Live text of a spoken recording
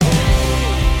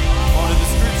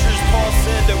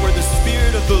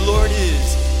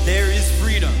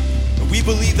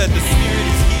believe that the Spirit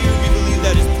is here. We believe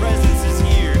that His presence is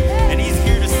here. And He's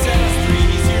here to set us free.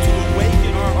 He's here to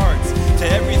awaken our hearts to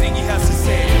everything He has to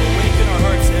say. To awaken our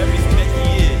hearts to everything that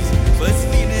He is. So let's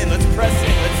lean in. Let's press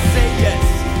in. Let's say yes.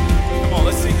 Come on,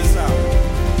 let's sing this out.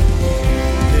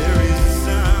 There is a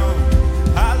sound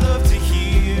I love to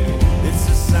hear. It's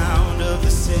the sound of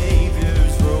the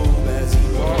Savior's robe as He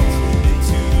walks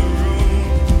into the room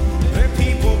where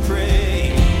people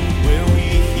pray, where we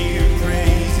hear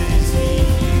praises He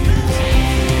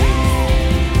hears.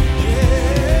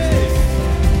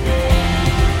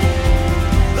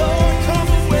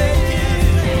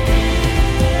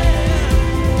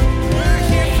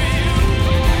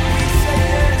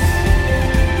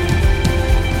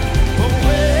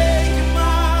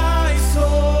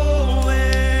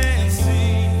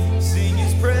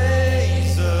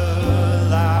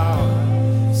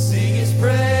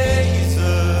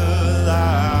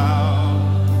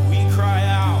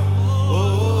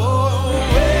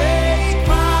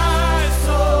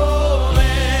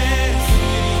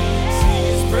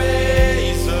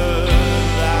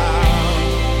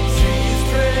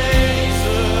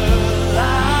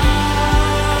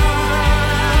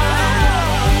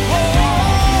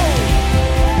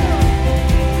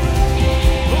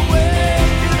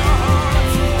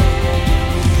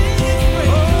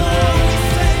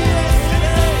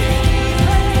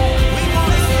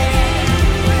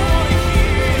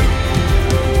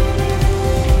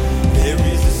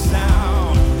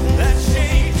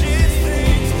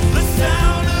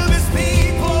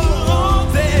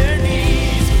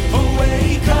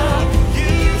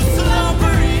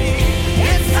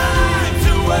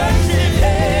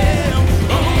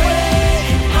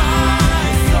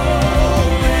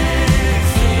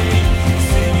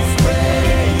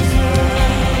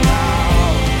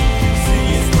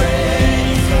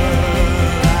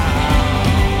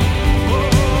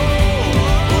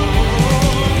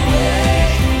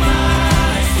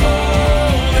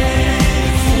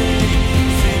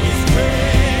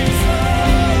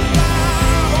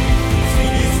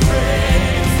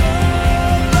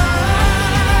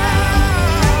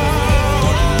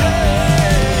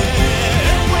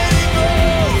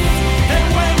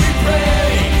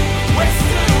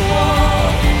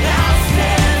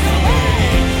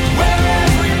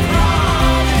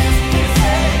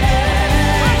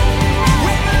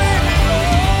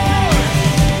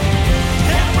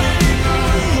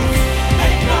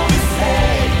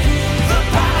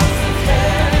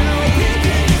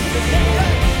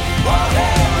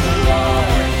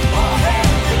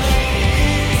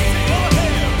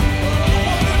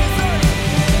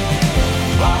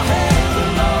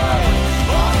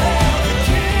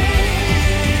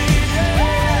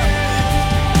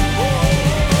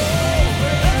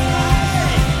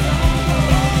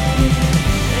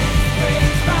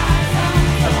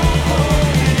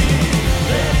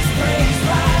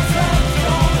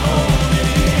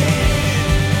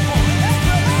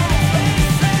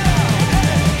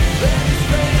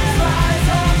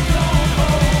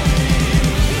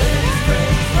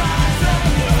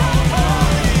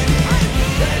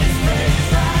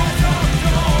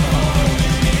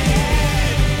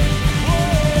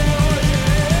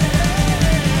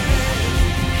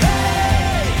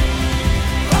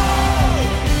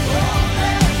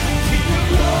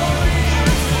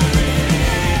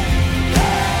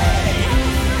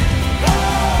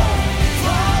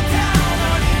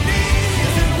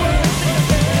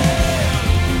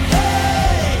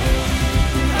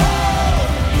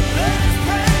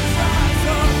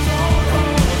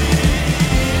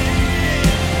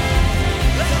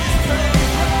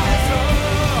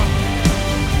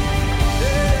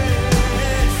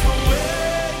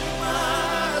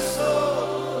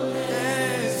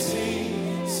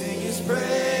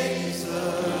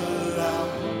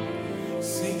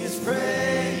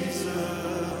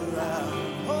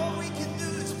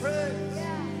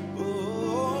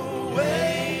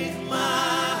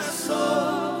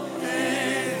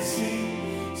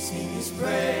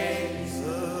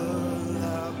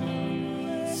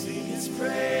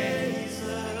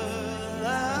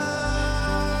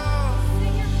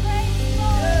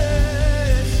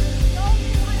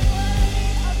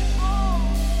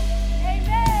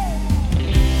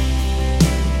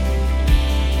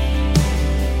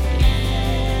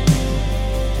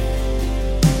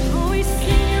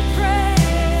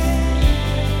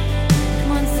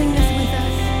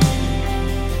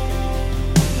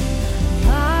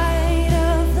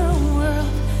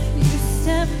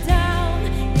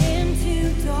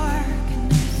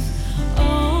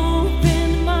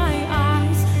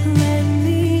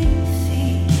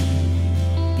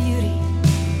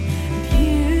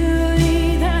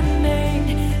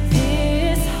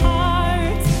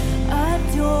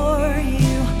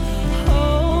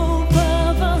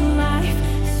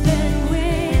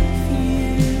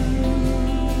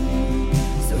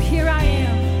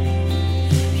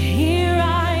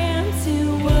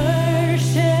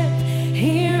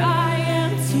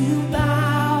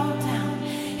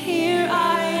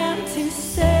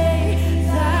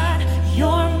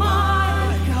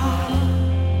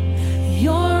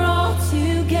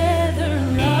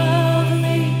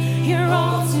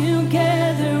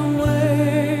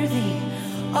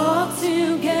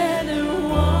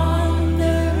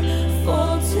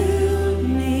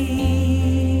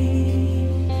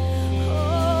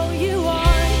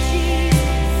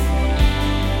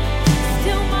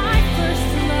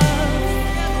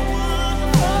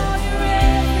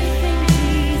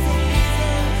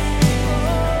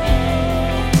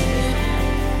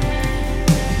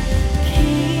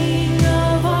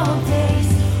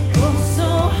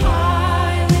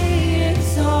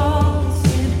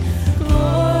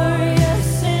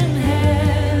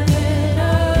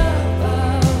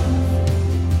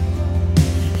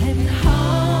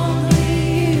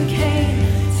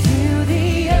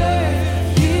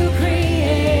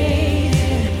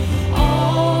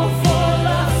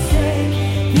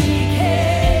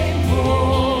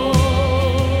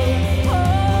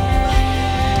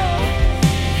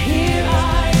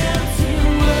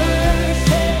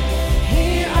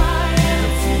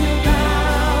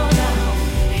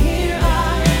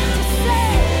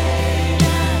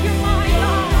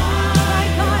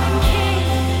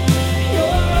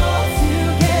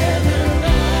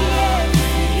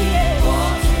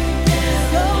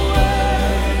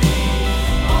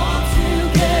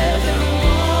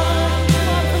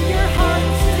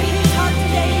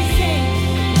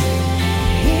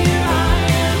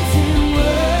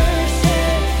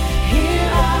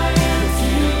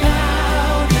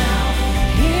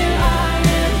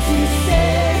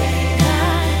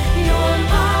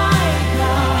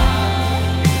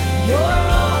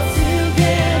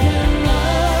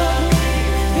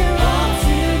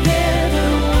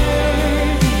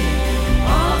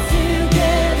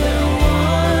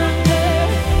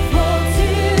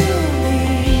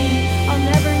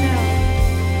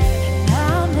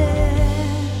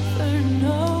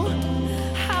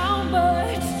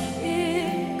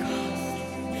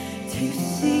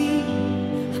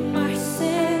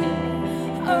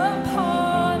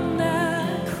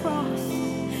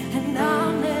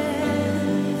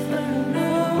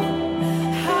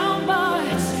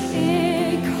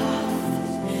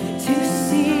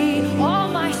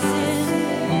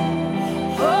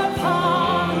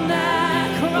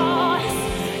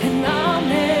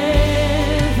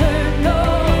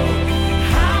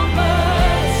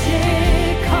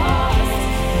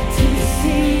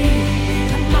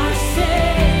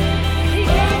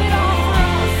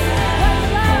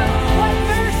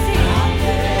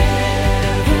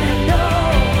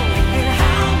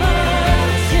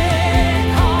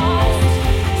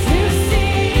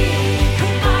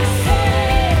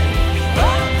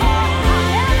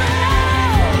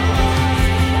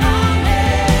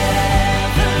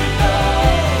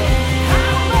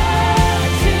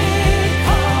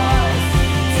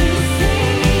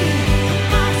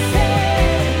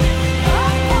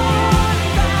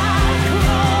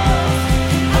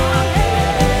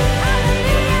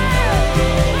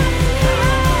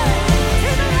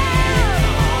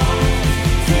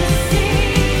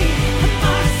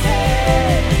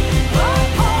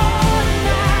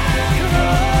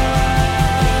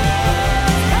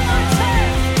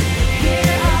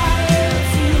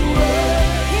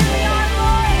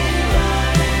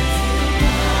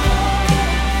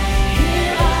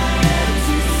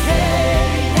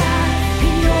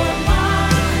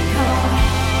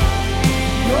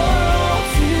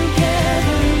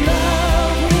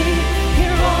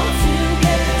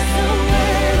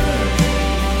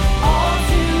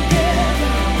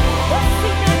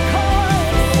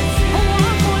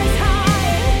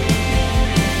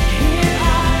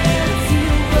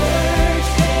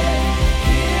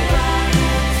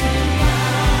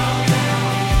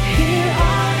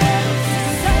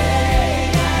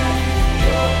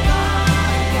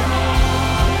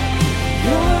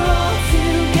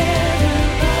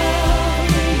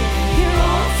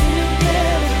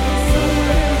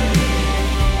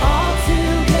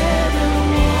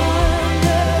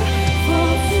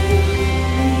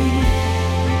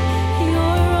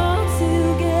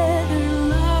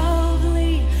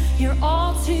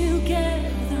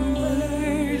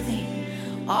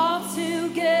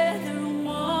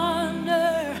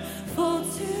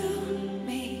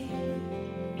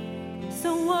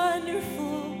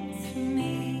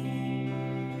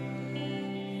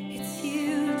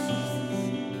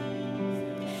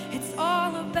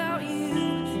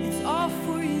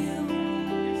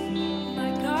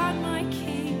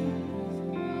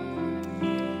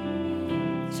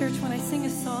 sing a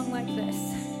song like this,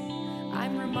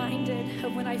 I'm reminded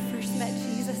of when I first met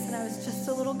Jesus and I was just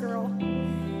a little girl.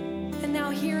 And now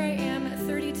here I am at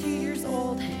 32 years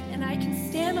old, and I can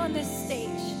stand on this stage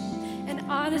and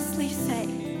honestly say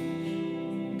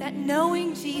that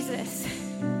knowing Jesus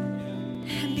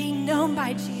and being known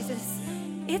by Jesus,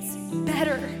 it's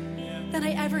better than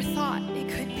I ever thought it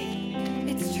could be.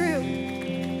 It's true.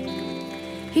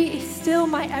 He is still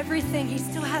my everything. He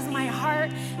still has my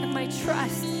heart and my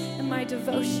trust and my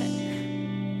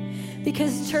devotion.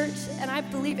 Because church, and I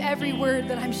believe every word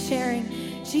that I'm sharing,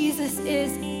 Jesus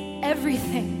is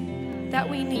everything that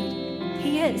we need.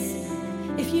 He is.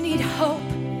 If you need hope,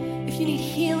 if you need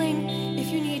healing, if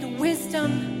you need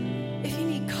wisdom, if you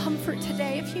need comfort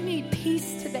today, if you need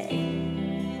peace today,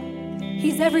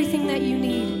 He's everything that you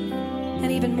need and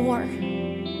even more.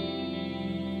 And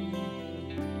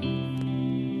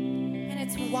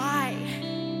it's why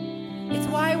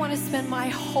I want to spend my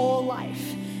whole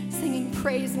life singing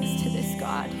praises to this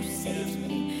God who saved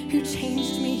me, who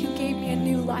changed me, who gave me a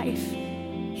new life.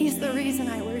 He's the reason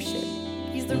I worship.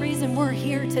 He's the reason we're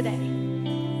here today.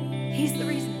 He's the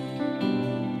reason.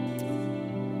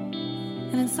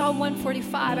 And in Psalm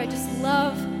 145, I just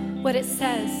love what it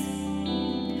says.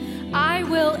 I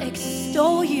will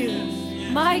extol you,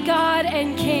 my God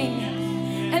and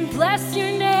King, and bless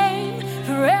your name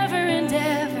forever and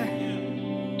ever.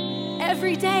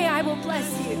 Every day I will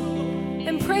bless you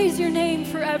and praise your name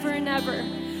forever and ever.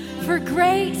 For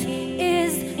great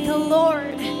is the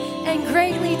Lord and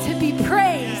greatly to be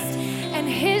praised, and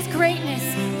His greatness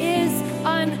is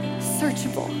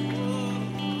unsearchable.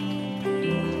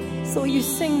 So will you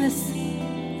sing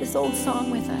this old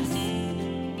song with us?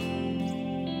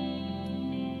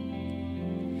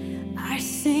 I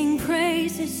sing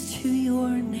praises to your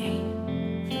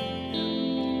name,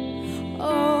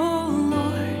 oh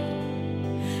Lord,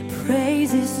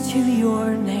 praises to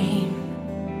your name,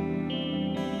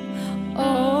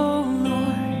 oh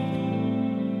Lord,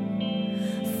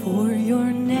 for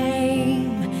your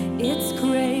name, it's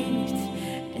great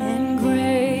and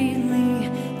greatly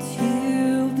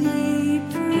to be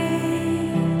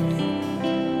praised.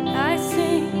 I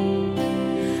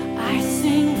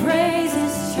sing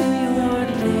praises to your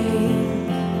name,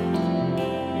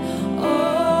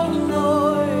 oh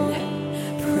Lord,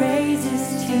 praises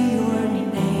to your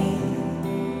name,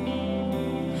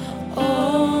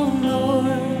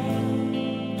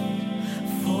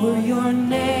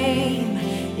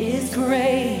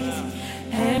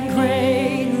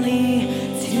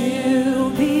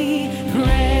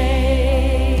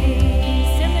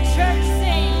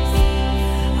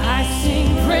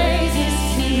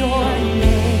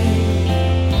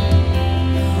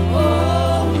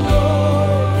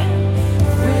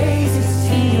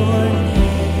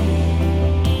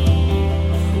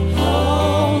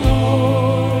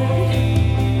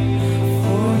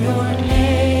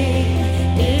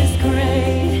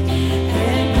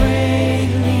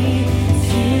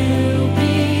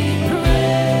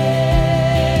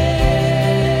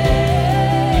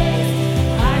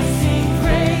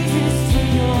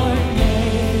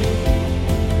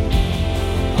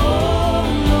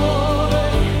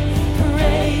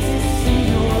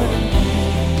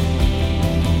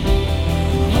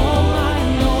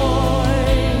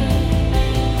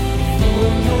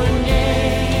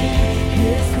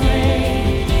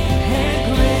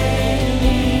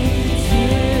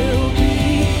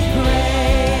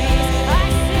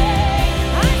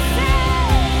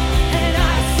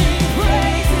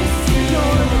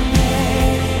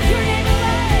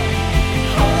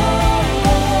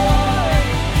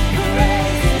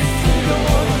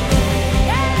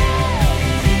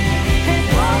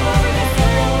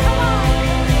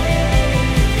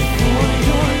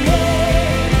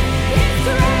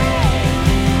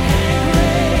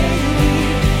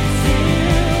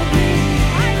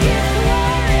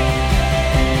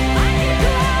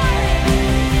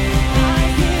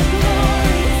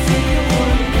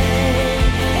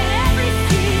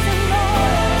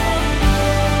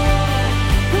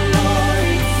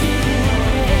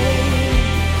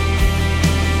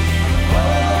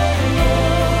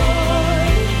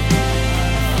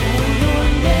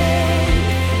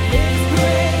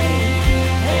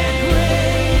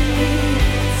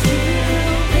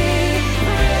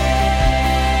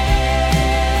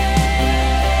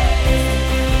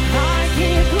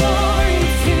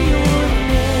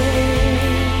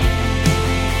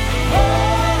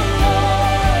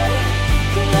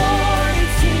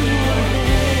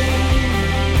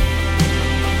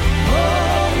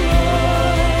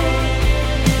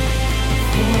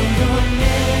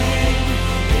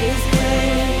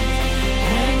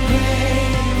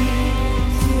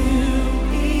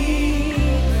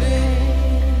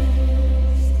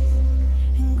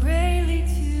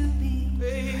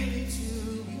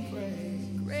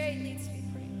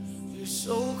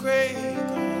 great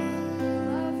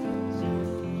God.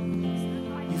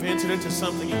 You've entered into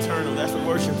something eternal. That's what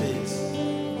worship is.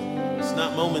 It's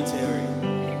not momentary.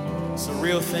 It's a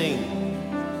real thing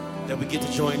that we get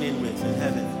to join in with in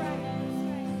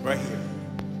heaven. Right here.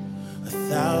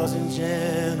 1,000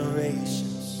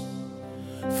 generations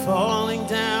falling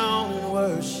down in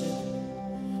worship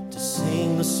to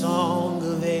sing the song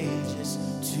of ages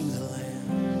to the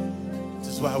Lamb. This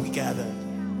is why we gather.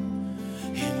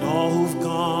 And all who've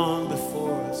gone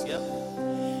before us, yep,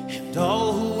 and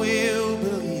all who will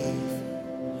believe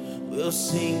will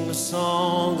sing the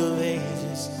song of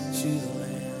ages to the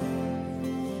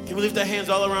Lamb. Can we lift our hands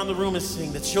all around the room and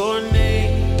sing that your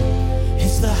name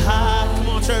is the high, come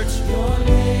on church. Your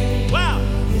name, wow,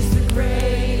 is the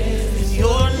greatest.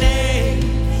 Your name,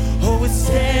 oh, it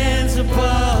stands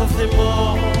above them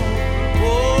all.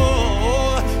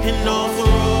 Oh, and all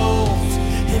thrones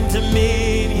and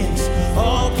dominions,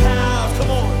 all powers,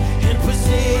 come on, and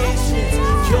positions.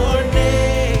 Your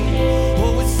name,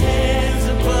 oh, it stands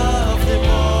above them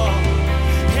all.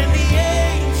 And the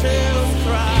angels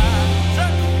cry.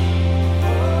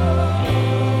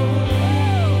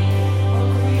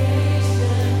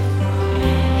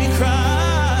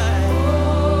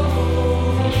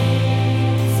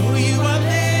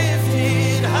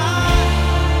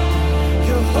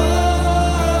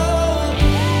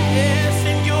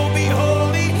 Behold.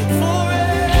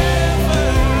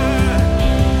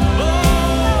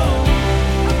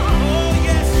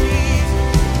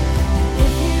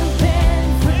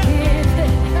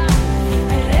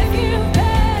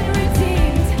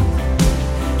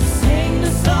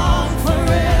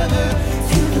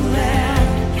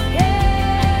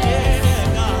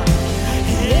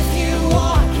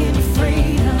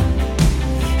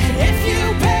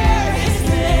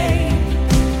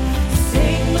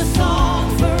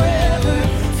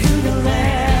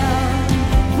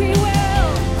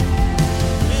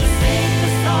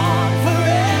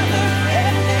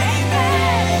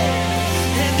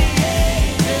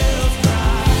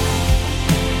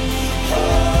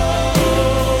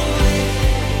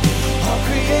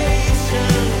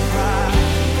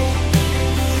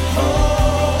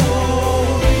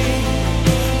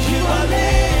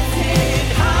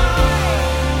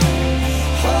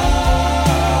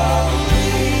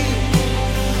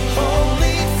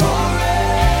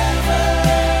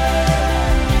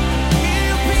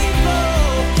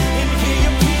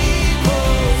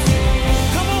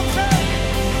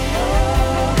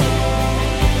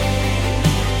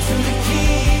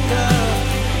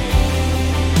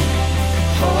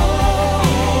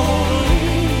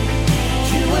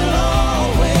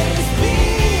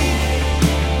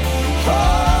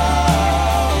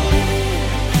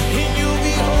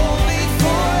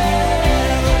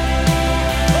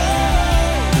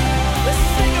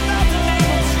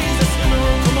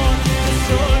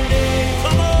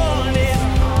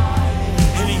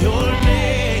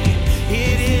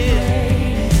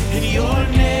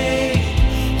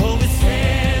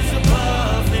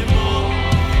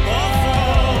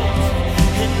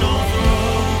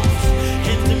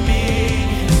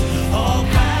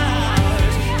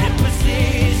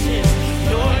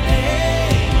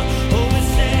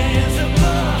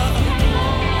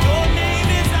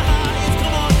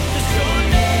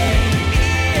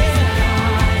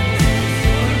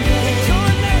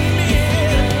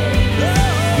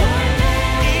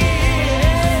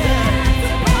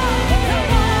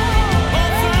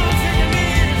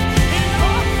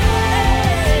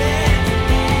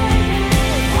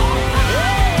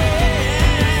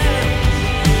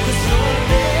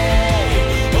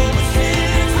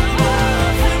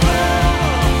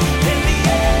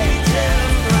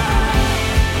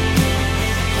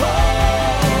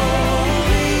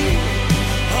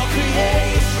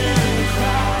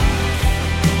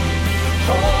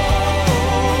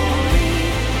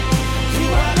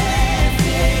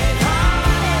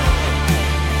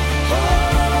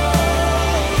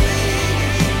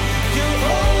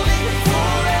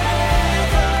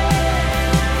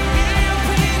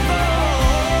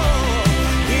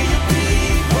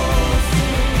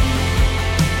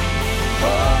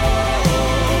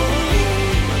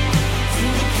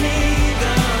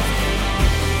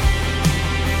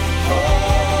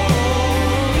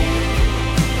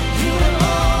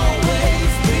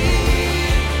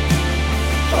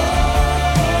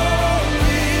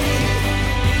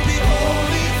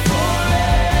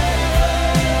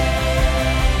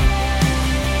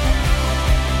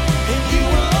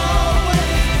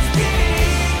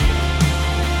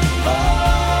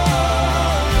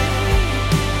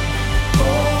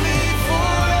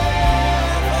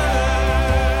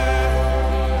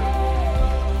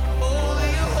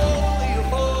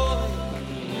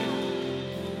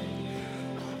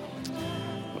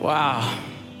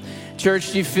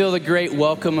 Church, do you feel the great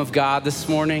welcome of God this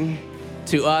morning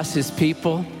to us, his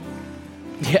people?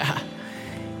 Yeah.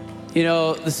 You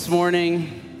know, this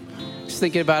morning, just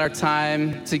thinking about our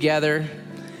time together,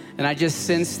 and I just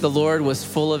sensed the Lord was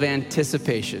full of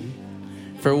anticipation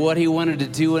for what he wanted to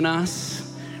do in us,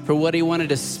 for what he wanted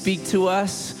to speak to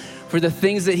us, for the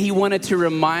things that he wanted to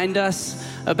remind us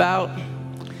about.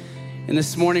 And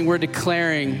this morning, we're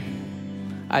declaring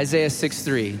Isaiah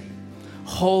 6:3,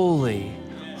 holy,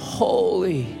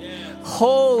 holy,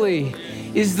 holy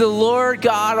is the Lord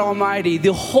God Almighty.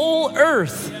 The whole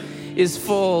earth is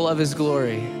full of his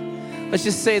glory. Let's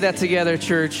just say that together,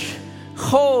 church.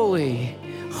 Holy,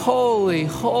 holy,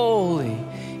 holy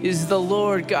is the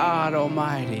Lord God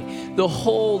Almighty. The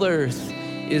whole earth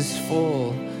is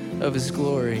full of his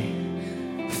glory.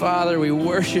 Father, we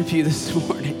worship you this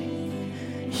morning.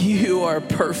 You are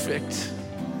perfect.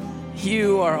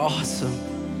 You are awesome.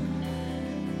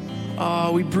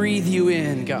 Oh, we breathe you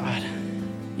in, God.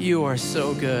 You are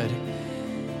so good.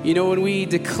 You know, when we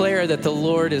declare that the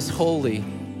Lord is holy,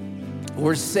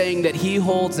 we're saying that he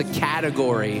holds a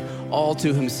category all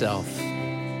to himself.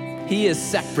 He is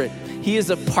separate. He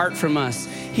is apart from us.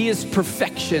 He is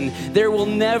perfection. There will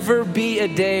never be a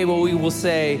day where we will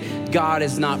say, God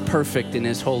is not perfect in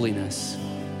his holiness.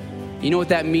 You know what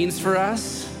that means for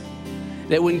us?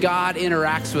 That when God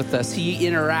interacts with us, he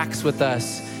interacts with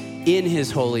us in his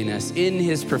holiness, in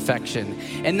his perfection.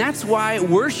 And that's why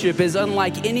worship is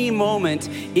unlike any moment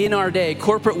in our day,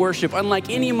 corporate worship,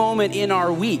 unlike any moment in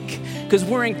our week, because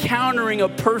we're encountering a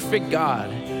perfect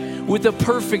God with a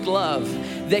perfect love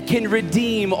that can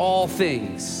redeem all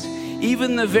things.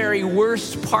 Even the very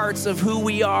worst parts of who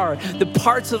we are, the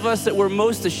parts of us that we're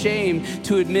most ashamed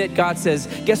to admit, God says,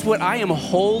 guess what? I am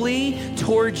holy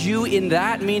towards you in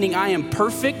that, meaning I am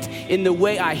perfect in the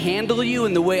way I handle you,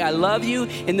 in the way I love you,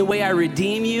 in the way I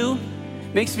redeem you.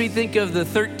 Makes me think of the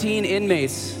 13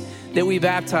 inmates that we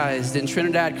baptized in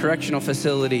Trinidad Correctional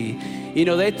Facility. You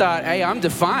know, they thought, hey, I'm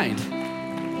defined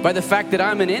by the fact that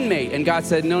I'm an inmate. And God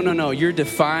said, no, you're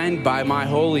defined by my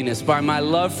holiness, by my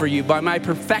love for you, by my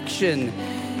perfection.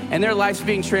 And their life's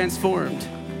being transformed.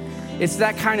 It's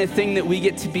that kind of thing that we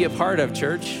get to be a part of,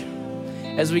 church,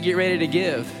 as we get ready to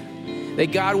give.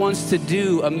 That God wants to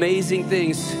do amazing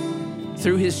things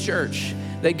through his church.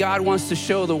 That God wants to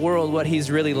show the world what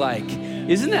he's really like.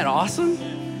 Isn't that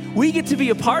awesome? We get to be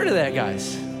a part of that,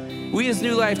 guys. We as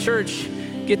New Life Church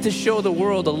get to show the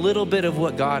world a little bit of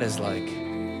what God is like.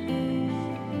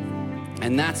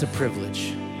 And that's a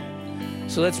privilege.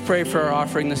 So let's pray for our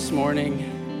offering this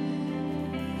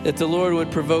morning, that the Lord would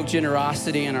provoke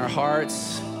generosity in our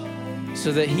hearts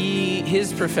so that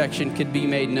his perfection could be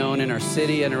made known in our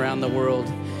city and around the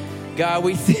world. God,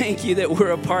 we thank you that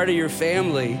we're a part of your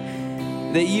family,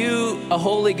 that you, a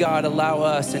holy God, allow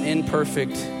us, an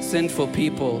imperfect, sinful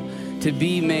people, to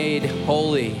be made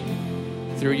holy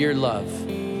through your love,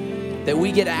 that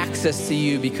we get access to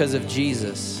you because of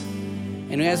Jesus.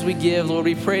 And as we give, Lord,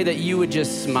 we pray that you would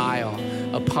just smile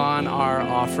upon our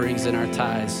offerings and our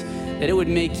tithes, that it would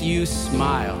make you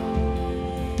smile.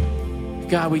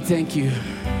 God, we thank you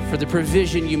for the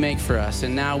provision you make for us.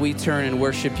 And now we turn and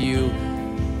worship you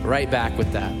right back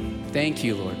with that. Thank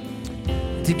you, Lord.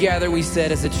 Together we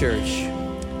said as a church,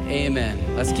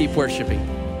 amen. Let's keep worshiping.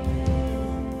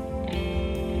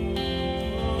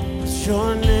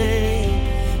 Your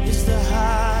name is the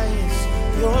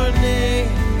highest. Your name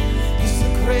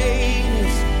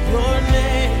greatest, your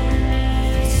name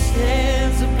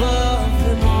stands above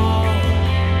them all.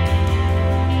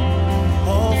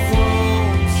 All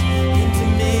thrones and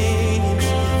dominions,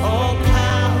 all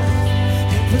powers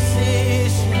and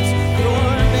positions,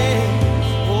 your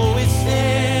name always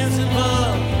stands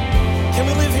above. Can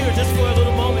we live here just for a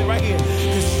little moment right here?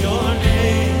 'Cause your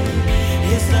name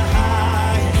is the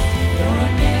highest. Your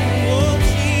name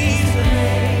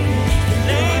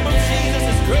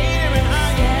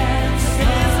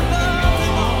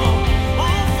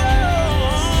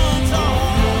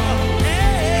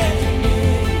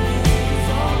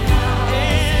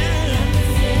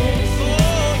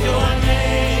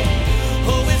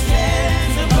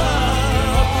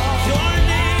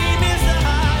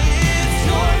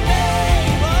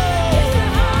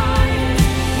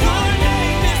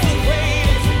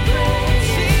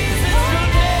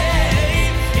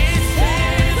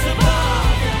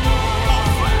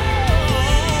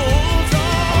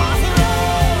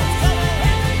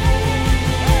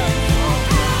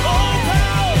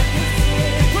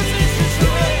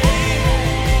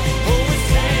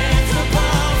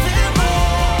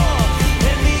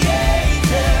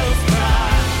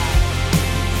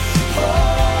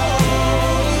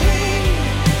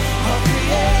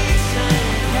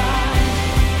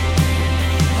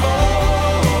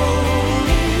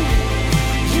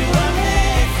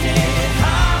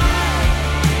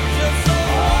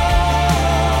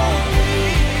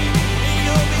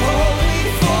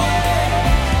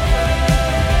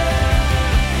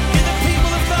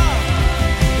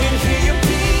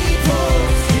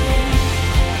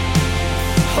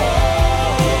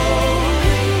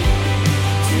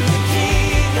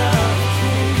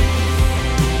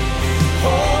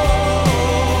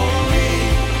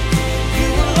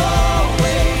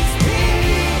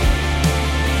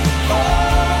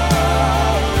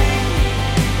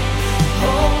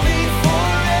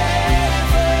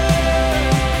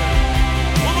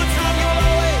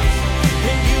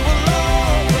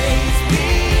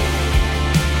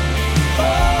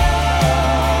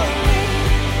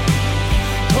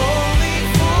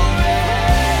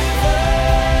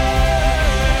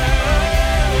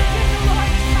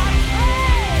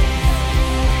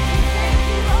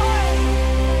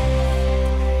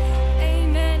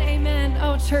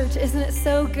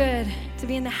to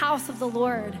be in the house of the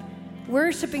Lord,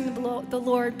 worshiping the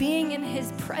Lord, being in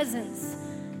his presence.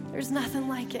 There's nothing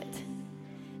like it.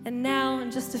 And now, in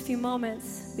just a few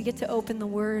moments, we get to open the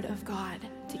Word of God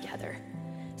together.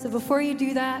 So before we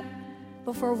do that,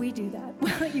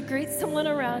 why don't you greet someone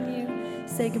around you,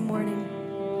 say good morning.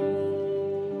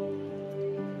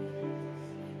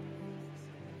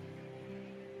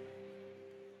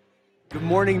 Good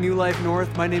morning, New Life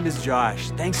North. My name is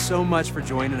Josh. Thanks so much for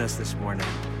joining us this morning.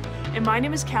 And my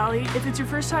name is Callie. If it's your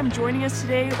first time joining us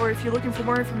today, or if you're looking for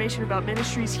more information about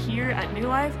ministries here at New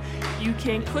Life, you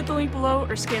can click the link below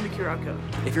or scan the QR code.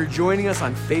 If you're joining us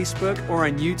on Facebook or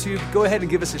on YouTube, go ahead and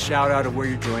give us a shout out of where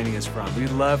you're joining us from.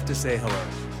 We'd love to say hello.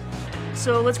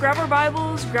 So let's grab our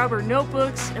Bibles, grab our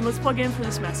notebooks, and let's plug in for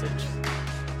this message.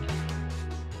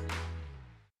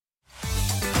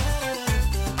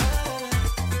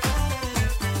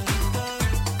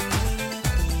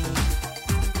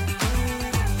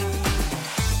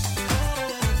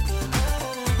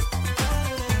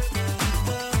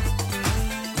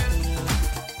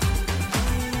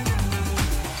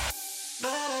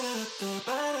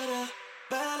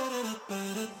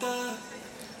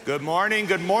 Good morning,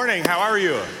 good morning. How are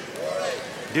you?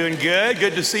 Doing good?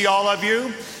 Good to see all of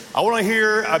you. I want to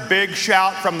hear a big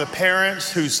shout from the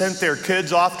parents who sent their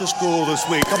kids off to school this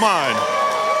week. Come on.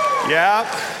 Yeah,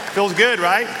 feels good,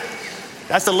 right?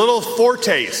 That's a little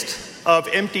foretaste of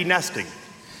empty nesting.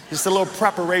 Just a little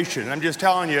preparation. I'm just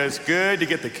telling you, it's good to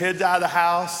get the kids out of the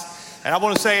house. And I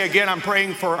want to say again, I'm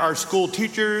praying for our school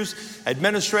teachers,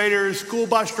 administrators, school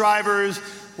bus drivers,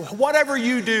 whatever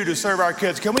you do to serve our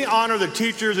kids. Can we honor the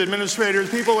teachers, administrators,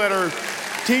 people that are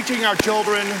teaching our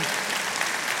children?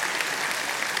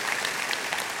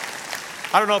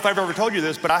 I don't know if I've ever told you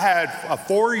this, but I had a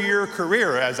 4-year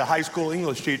career as a high school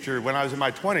English teacher when I was in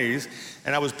my 20s,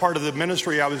 and I was part of the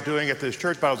ministry I was doing at this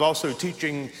church, but I was also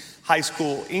teaching high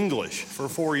school English for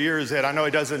 4 years. And I know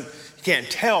you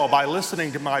can't tell by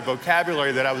listening to my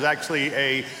vocabulary that I was actually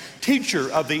a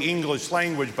teacher of the English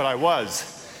language, but I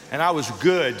was. And I was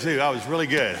good too, I was really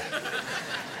good.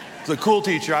 I was a cool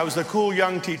teacher, I was a cool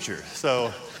young teacher.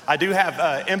 So I do have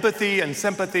empathy and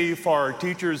sympathy for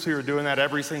teachers who are doing that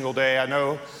every single day. I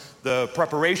know the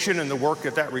preparation and the work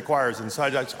that requires. And so I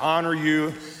just honor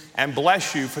you and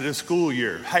bless you for this school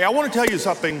year. Hey, I want to tell you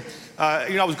something.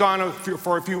 I was gone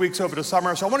for a few weeks over the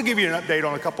summer, so I want to give you an update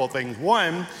on a couple of things.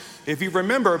 One, if you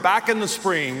remember, back in the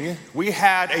spring, we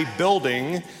had a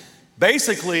building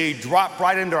basically drop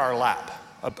right into our lap.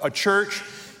 A church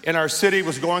in our city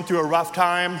was going through a rough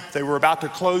time. They were about to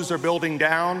close their building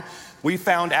down. We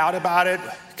found out about it,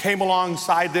 came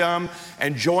alongside them,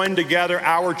 and joined together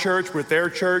our church with their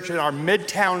church, and our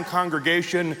Midtown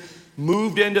congregation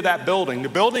moved into that building. The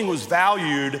building was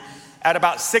valued at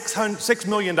about $6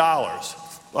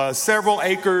 million, several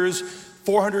acres,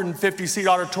 450-seat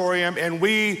auditorium, and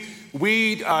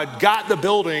we got the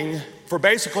building for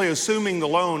basically assuming the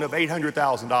loan of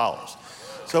 $800,000.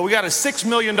 So we got a $6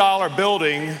 million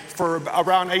building for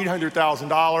around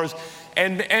 $800,000.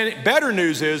 And better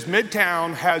news is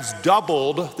Midtown has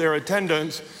doubled their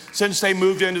attendance since they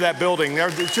moved into that building.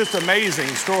 It's just an amazing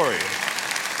story.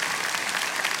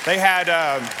 They had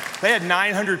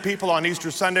 900 people on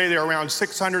Easter Sunday. They're around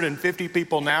 650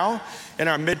 people now in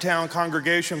our Midtown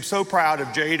congregation. I'm so proud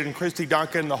of Jade and Christy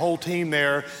Duncan, the whole team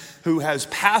there, who has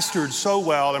pastored so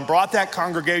well and brought that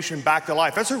congregation back to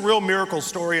life. That's a real miracle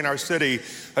story in our city.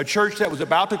 A church that was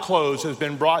about to close has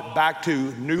been brought back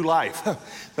to new life.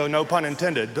 So no pun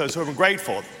intended. So I'm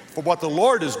grateful for what the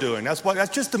Lord is doing. That's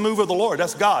just the move of the Lord.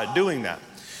 That's God doing that.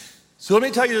 So let me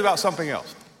tell you about something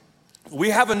else. We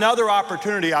have another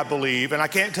opportunity, I believe, and I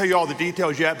can't tell you all the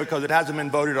details yet because it hasn't been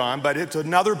voted on, but it's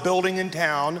another building in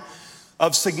town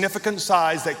of significant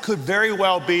size that could very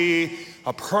well be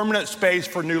a permanent space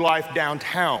for New Life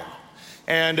downtown.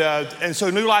 And so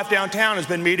New Life downtown has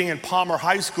been meeting in Palmer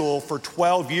High School for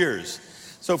 12 years.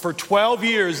 So for 12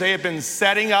 years, they have been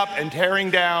setting up and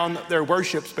tearing down their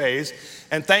worship space.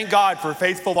 And thank God for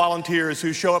faithful volunteers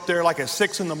who show up there like at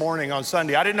 6 in the morning on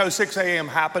Sunday. I didn't know 6 a.m.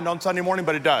 happened on Sunday morning,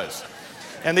 but it does.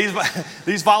 And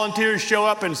these volunteers show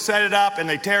up and set it up and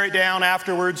they tear it down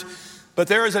afterwards. But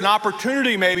there is an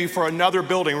opportunity maybe for another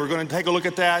building. We're going to take a look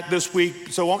at that this week,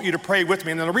 so I want you to pray with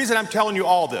me. And the reason I'm telling you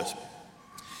all this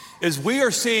is we are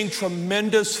seeing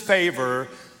tremendous favor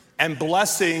and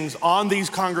blessings on these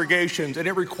congregations, and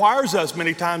it requires us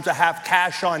many times to have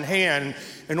cash on hand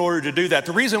in order to do that.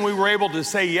 The reason we were able to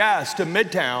say yes to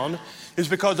Midtown is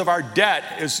because of our debt.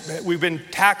 We've been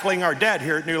tackling our debt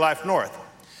here at New Life North.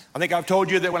 I think I've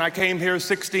told you that when I came here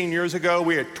 16 years ago,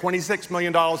 we had $26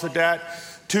 million of debt.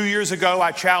 2 years ago,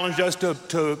 I challenged us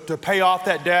to pay off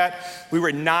that debt. We were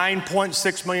at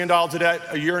 $9.6 million of debt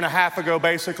a year and a half ago,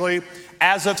 basically.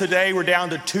 As of today, we're down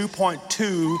to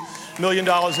 $2.2 million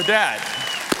of debt.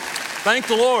 Thank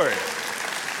the Lord.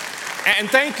 And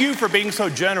thank you for being so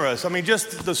generous. I mean,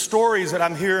 just the stories that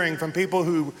I'm hearing from people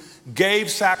who gave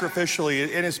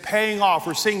sacrificially, and it's paying off.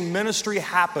 We're seeing ministry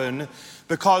happen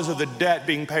because of the debt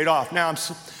being paid off. Now,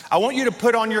 I want you to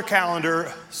put on your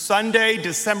calendar Sunday,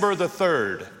 December the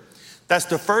 3rd. That's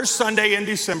the first Sunday in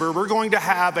December. We're going to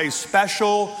have a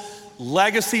special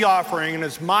legacy offering, and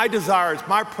it's my desire, it's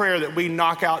my prayer that we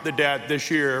knock out the debt this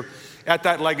year at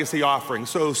that legacy offering.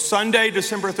 So Sunday,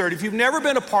 December 3rd, if you've never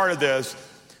been a part of this,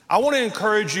 I want to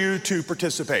encourage you to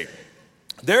participate.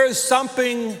 There is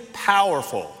something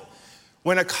powerful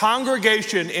when a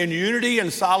congregation in unity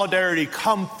and solidarity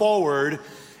come forward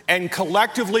and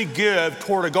collectively give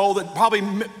toward a goal that probably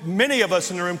many of us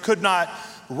in the room could not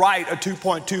write a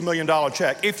 $2.2 million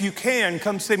check. If you can,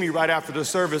 come see me right after the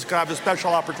service, because I have a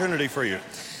special opportunity for you.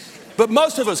 But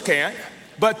most of us can't,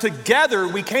 but together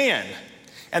we can.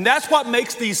 And that's what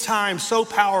makes these times so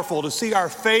powerful, to see our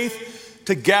faith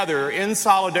together in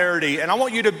solidarity. And I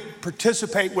want you to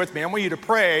participate with me. I want you to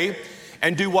pray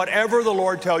and do whatever the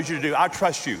Lord tells you to do. I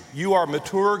trust you. You are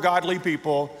mature, godly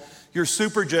people. You're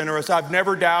super generous. I've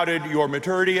never doubted your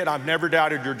maturity, and I've never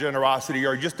doubted your generosity.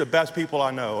 You're just the best people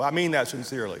I know. I mean that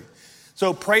sincerely.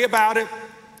 So pray about it.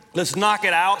 Let's knock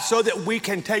it out so that we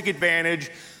can take advantage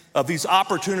of these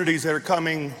opportunities that are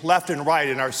coming left and right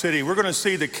in our city. We're going to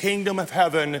see the kingdom of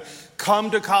heaven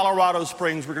come to Colorado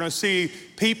Springs. We're going to see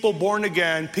people born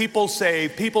again, people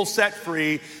saved, people set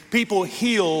free, people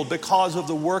healed because of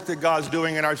the work that God's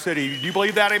doing in our city. Do you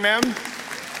believe that? Amen?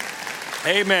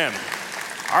 Amen.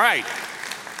 All right.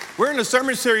 We're in a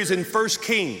sermon series in 1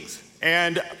 Kings,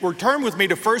 and turn with me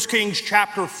to 1 Kings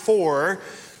chapter 4.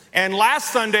 And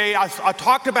last Sunday, I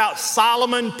talked about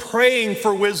Solomon praying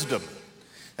for wisdom.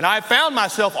 And I found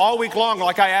myself all week long,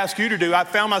 like I asked you to do, I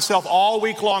found myself all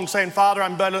week long saying, Father,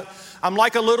 I'm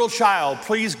like a little child.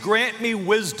 Please grant me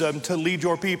wisdom to lead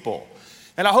your people.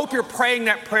 And I hope you're praying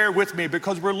that prayer with me,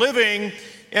 because we're living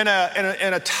in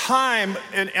a time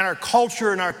in our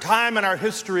culture, in our time in our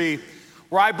history,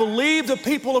 where I believe the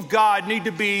people of God need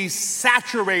to be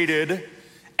saturated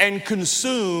and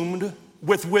consumed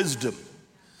with wisdom.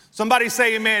 Somebody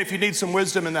say amen if you need some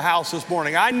wisdom in the house this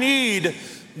morning. I need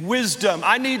wisdom.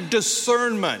 I need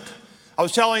discernment. I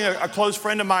was telling a close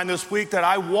friend of mine this week that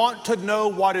I want to know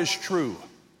what is true.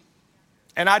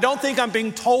 And I don't think I'm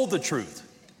being told the truth.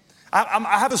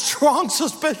 I have a strong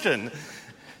suspicion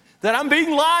that I'm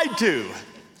being lied to,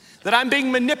 that I'm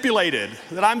being manipulated,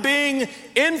 that I'm being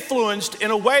influenced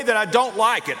in a way that I don't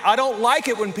like it. I don't like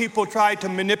it when people try to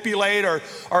manipulate or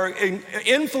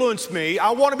influence me.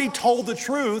 I want to be told the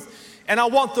truth, and I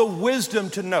want the wisdom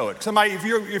to know it. Somebody,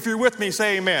 if you're with me,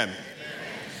 say amen. Amen.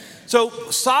 So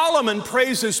Solomon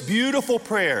prays this beautiful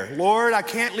prayer. Lord, I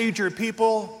can't lead your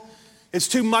people. It's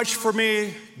too much for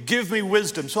me. Give me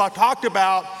wisdom. So I talked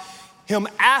about him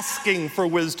asking for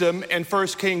wisdom in 1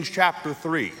 Kings chapter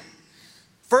 3.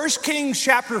 1 Kings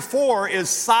chapter 4 is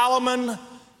Solomon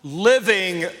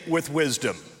living with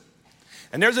wisdom.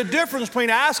 And there's a difference between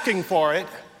asking for it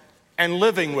and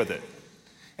living with it.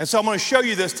 And so I'm going to show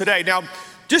you this today. Now,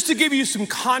 just to give you some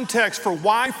context for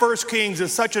why 1 Kings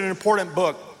is such an important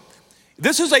book,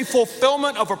 this is a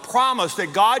fulfillment of a promise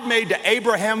that God made to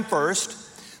Abraham first,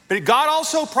 but God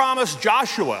also promised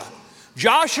Joshua.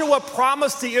 Joshua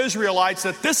promised the Israelites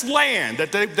that this land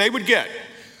that they would get,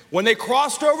 when they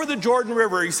crossed over the Jordan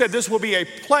River, he said this will be a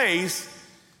place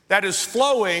that is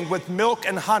flowing with milk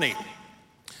and honey.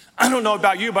 I don't know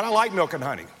about you, but I like milk and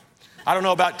honey. I don't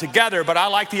know about together, but I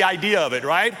like the idea of it,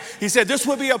 right? He said this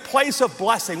would be a place of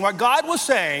blessing. What God was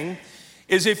saying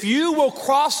is, if you will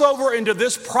cross over into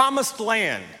this promised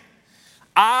land,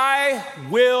 I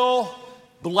will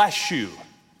bless you.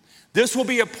 This will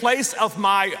be a place of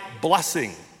my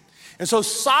blessing. And so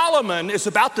Solomon is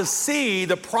about to see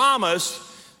the promise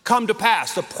come to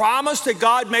pass. The promise that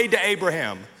God made to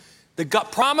Abraham, the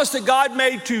promise that God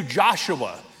made to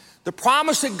Joshua, the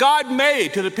promise that God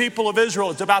made to the people of Israel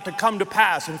is about to come to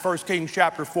pass in 1 Kings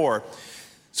chapter 4.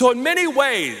 So in many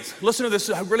ways, listen to this,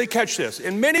 really catch this.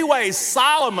 In many ways,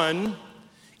 Solomon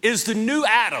is the new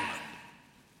Adam,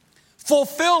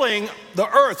 fulfilling the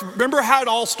earth. Remember how it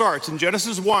all starts in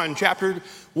Genesis 1, chapter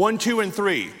 1, 2, and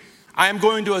 3. I am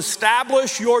going to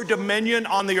establish your dominion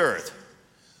on the earth.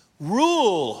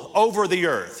 Rule over the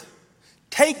earth.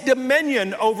 Take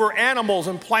dominion over animals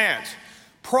and plants.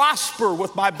 Prosper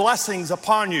with my blessings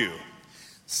upon you.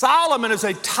 Solomon is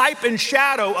a type and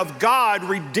shadow of God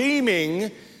redeeming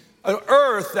an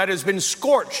earth that has been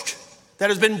scorched, that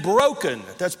has been broken,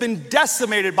 that's been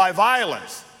decimated by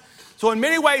violence. So in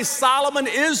many ways, Solomon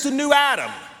is the new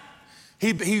Adam.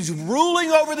 He's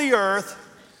ruling over the earth,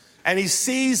 and he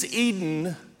sees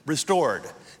Eden restored.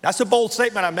 That's a bold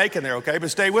statement I'm making there, okay?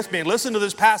 But stay with me and listen to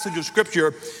this passage of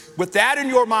Scripture with that in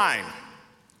your mind,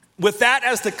 with that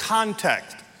as the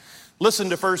context. Listen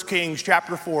to 1 Kings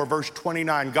chapter 4, verse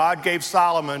 29. God gave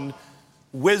Solomon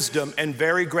wisdom and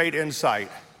very great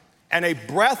insight, and a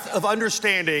breadth of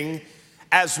understanding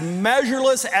as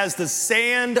measureless as the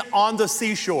sand on the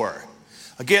seashore.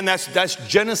 Again, that's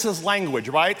Genesis language,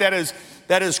 right? That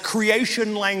is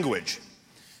creation language.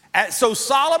 So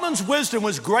Solomon's wisdom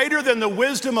was greater than the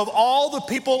wisdom of all the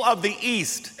people of the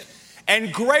East,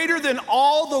 and greater than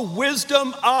all the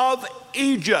wisdom of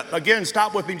Egypt. Again,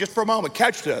 stop with me just for a moment.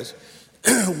 Catch this.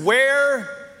 Where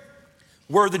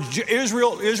were the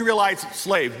Israelites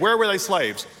slaves? Where were they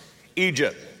slaves?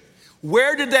 Egypt.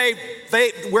 Where did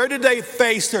they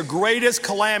face their greatest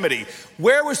calamity?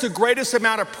 Where was the greatest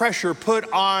amount of pressure put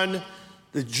on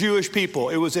the Jewish people?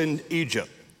 It was in Egypt.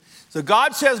 So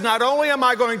God says, not only am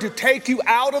I going to take you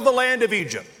out of the land of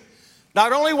Egypt,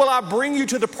 not only will I bring you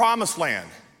to the promised land,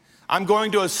 I'm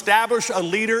going to establish a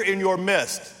leader in your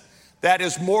midst that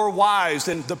is more wise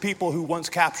than the people who once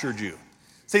captured you.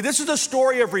 See, this is a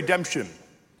story of redemption.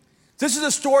 This is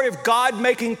a story of God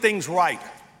making things right.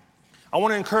 I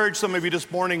want to encourage some of you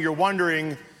this morning. You're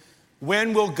wondering,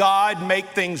 when will God make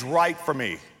things right for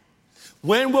me?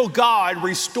 When will God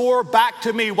restore back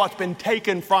to me what's been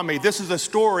taken from me? This is a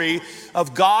story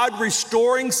of God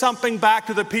restoring something back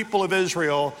to the people of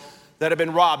Israel that had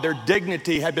been robbed. Their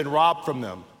dignity had been robbed from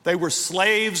them. They were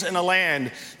slaves in a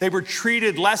land. They were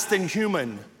treated less than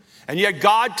human. And yet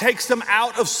God takes them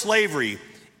out of slavery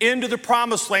into the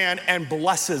promised land and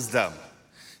blesses them.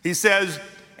 He says,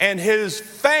 and his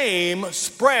fame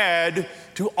spread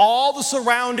to all the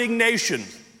surrounding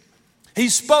nations. He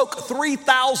spoke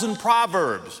 3,000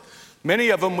 proverbs. Many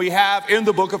of them we have in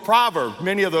the book of Proverbs.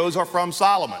 Many of those are from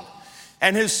Solomon.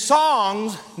 And his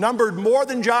songs numbered more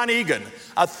than John Egan,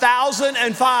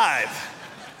 1,005.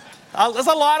 That's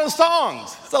a lot of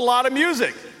songs. It's a lot of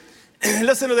music.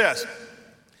 Listen to this.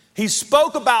 He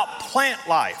spoke about plant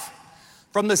life,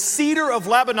 from the cedar of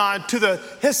Lebanon to the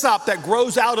hyssop that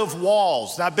grows out of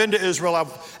walls. Now, I've been to Israel.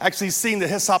 I've actually seen the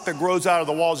hyssop that grows out of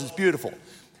the walls. It's beautiful.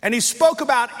 And he spoke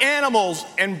about animals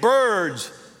and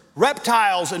birds,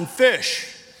 reptiles and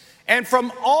fish. And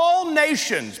from all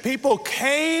nations, people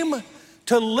came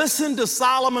to listen to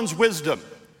Solomon's wisdom,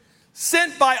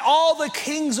 sent by all the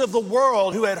kings of the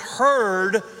world who had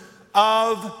heard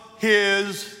of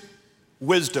his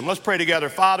wisdom. Let's pray together.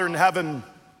 Father in heaven,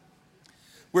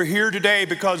 we're here today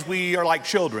because we are like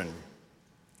children,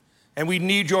 and we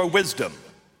need your wisdom.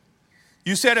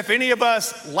 You said if any of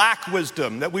us lack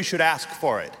wisdom, that we should ask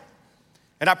for it.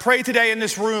 And I pray today in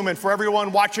this room and for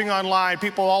everyone watching online,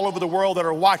 people all over the world that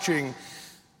are watching,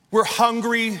 we're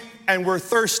hungry and we're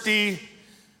thirsty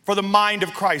for the mind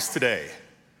of Christ today.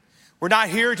 We're not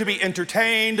here to be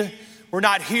entertained. We're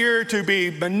not here to be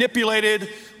manipulated.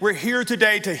 We're here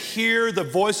today to hear the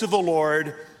voice of the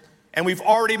Lord, and we've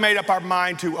already made up our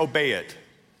mind to obey it.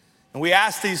 And we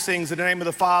ask these things in the name of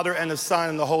the Father and the Son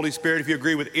and the Holy Spirit. If you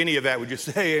agree with any of that, would you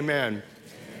say amen? Amen.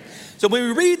 So when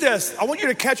we read this, I want you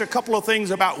to catch a couple of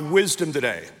things about wisdom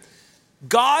today.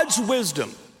 God's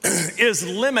wisdom is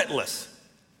limitless.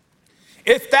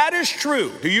 If that is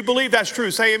true, do you believe that's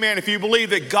true? Say amen if you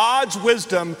believe that God's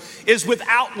wisdom is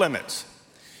without limits.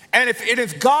 And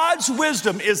if God's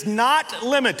wisdom is not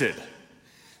limited,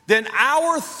 then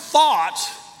our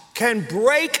thoughts can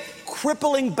break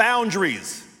crippling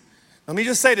boundaries. Let me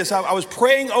just say this. I was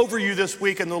praying over you this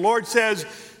week, and the Lord says,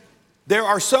 there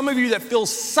are some of you that feel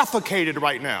suffocated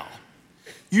right now.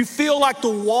 You feel like the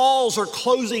walls are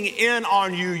closing in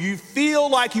on you. You feel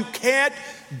like you can't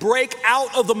break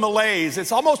out of the malaise.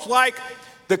 It's almost like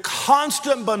the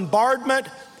constant bombardment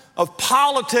of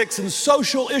politics and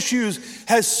social issues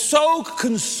has so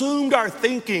consumed our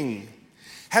thinking,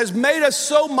 has made us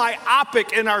so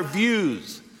myopic in our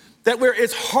views, that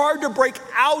it's hard to break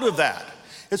out of that.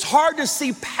 It's hard to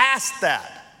see past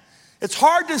that. It's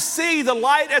hard to see the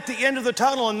light at the end of the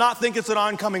tunnel and not think it's an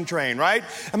oncoming train, right?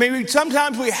 I mean,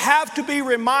 sometimes we have to be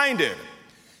reminded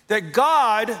that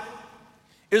God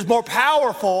is more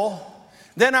powerful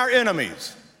than our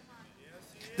enemies.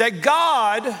 That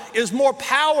God is more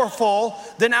powerful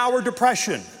than our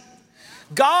depression.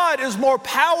 God is more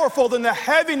powerful than the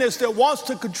heaviness that wants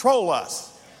to control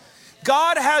us.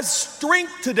 God has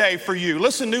strength today for you.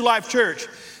 Listen, New Life Church,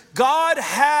 God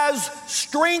has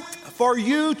strength for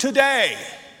you today.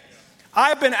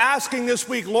 I've been asking this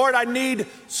week, Lord, I need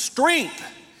strength.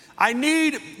 I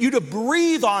need you to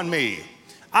breathe on me.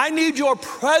 I need your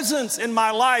presence in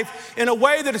my life in a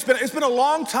way that it's been a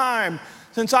long time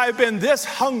since I've been this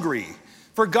hungry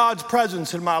for God's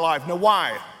presence in my life. Now,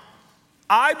 why?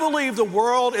 I believe the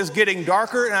world is getting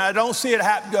darker, and I don't see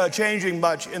it changing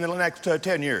much in the next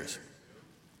 10 years.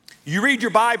 You read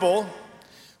your Bible,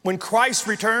 when Christ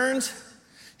returns,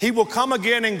 he will come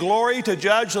again in glory to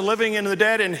judge the living and the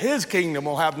dead, and his kingdom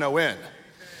will have no end.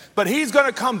 But he's going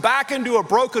to come back into a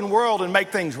broken world and make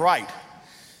things right.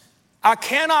 I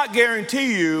cannot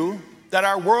guarantee you that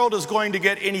our world is going to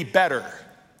get any better.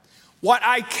 What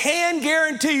I can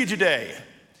guarantee you today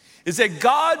is that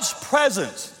God's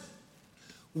presence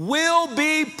will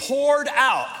be poured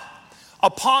out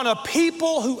upon a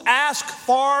people who ask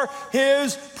for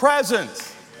his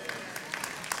presence.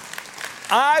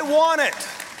 I want it.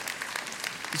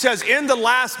 He says, in the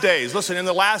last days, listen, in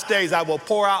the last days, I will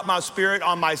pour out my spirit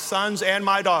on my sons and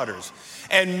my daughters,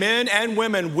 and men and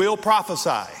women will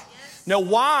prophesy. Now,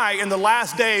 why in the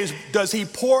last days does he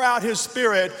pour out his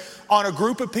spirit on a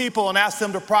group of people and ask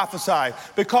them to prophesy?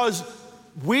 Because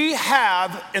we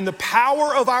have, in the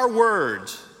power of our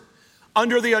words,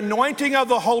 under the anointing of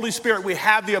the Holy Spirit, we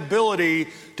have the ability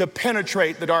to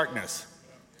penetrate the darkness.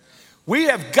 We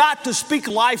have got to speak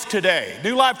life today.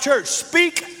 New Life Church,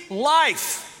 speak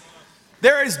life.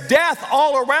 There is death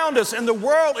all around us, and the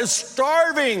world is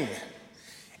starving.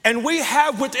 And we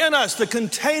have within us the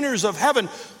containers of heaven.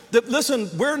 Listen,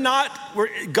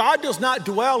 God does not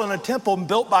dwell in a temple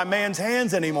built by man's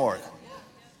hands anymore.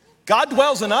 God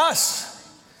dwells in us.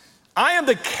 I am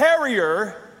the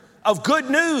carrier of good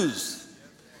news.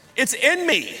 It's in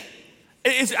me.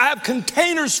 I have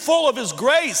containers full of his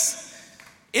grace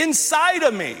inside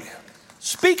of me.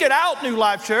 Speak it out, New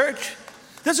Life Church.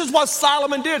 This is what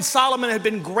Solomon did. Solomon had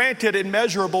been granted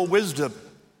immeasurable wisdom.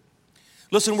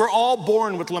 Listen, we're all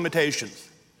born with limitations,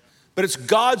 but it's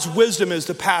God's wisdom is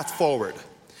the path forward.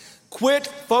 Quit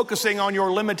focusing on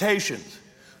your limitations.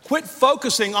 Quit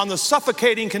focusing on the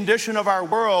suffocating condition of our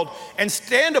world and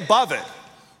stand above it.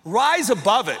 Rise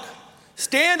above it.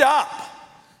 Stand up.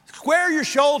 Square your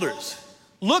shoulders.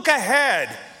 Look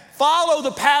ahead. Follow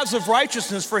the paths of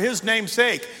righteousness for his name's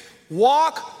sake.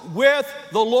 Walk with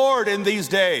the Lord in these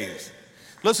days.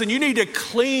 Listen, you need to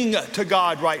cling to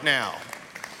God right now.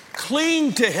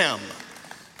 Cling to him.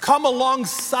 Come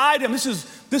alongside him. This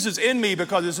is in me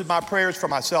because this is my prayers for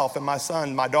myself and my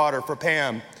son, my daughter, for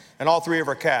Pam, and all three of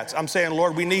our cats. I'm saying,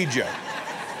 Lord, we need you.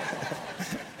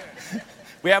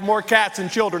 We have more cats than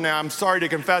children now. I'm sorry to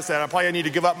confess that. I probably need to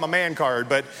give up my man card,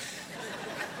 but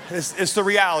it's the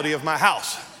reality of my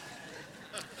house.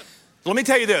 Let me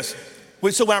tell you this.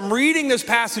 So when I'm reading this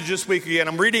passage this week again,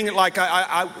 I'm reading it like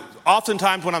I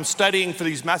oftentimes when I'm studying for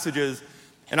these messages,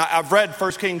 and I've read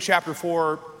 1 Kings chapter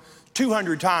 4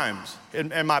 200 times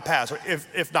in my past,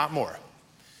 if not more.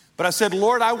 But I said,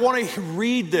 Lord, I want to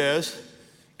read this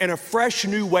in a fresh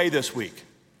new way this week.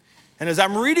 And as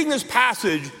I'm reading this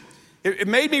passage, it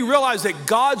made me realize that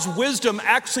God's wisdom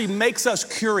actually makes us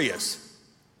curious.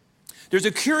 There's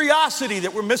a curiosity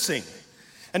that we're missing.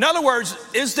 In other words,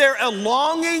 is there a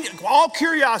longing? All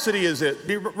curiosity is it.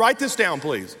 Write this down,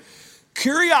 please.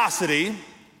 Curiosity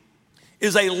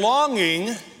is a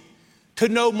longing to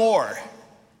know more.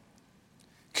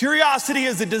 Curiosity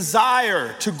is a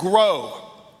desire to grow.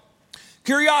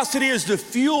 Curiosity is the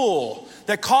fuel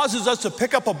that causes us to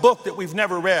pick up a book that we've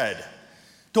never read,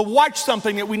 to watch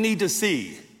something that we need to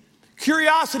see.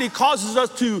 Curiosity causes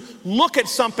us to look at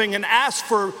something and ask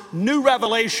for new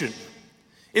revelation.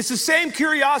 It's the same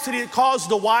curiosity that caused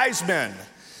the wise men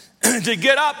to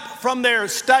get up from their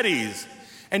studies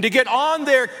and to get on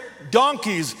their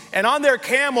donkeys and on their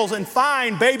camels and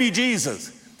find baby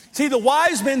Jesus. See, the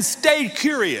wise men stayed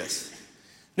curious.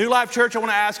 New Life Church, I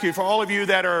want to ask you, for all of you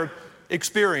that are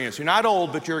experienced, you're not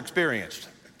old, but you're experienced.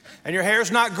 And your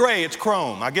hair's not gray, it's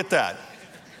chrome. I get that.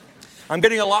 I'm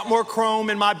getting a lot more chrome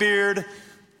in my beard.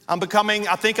 I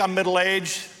think I'm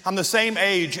middle-aged. I'm the same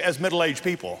age as middle-aged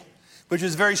people, which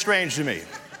is very strange to me.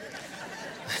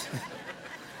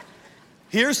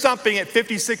 Here's something at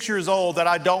 56 years old that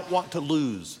I don't want to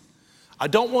lose. I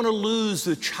don't want to lose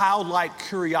the childlike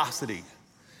curiosity,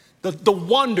 the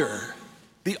wonder,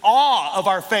 the awe of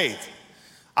our faith.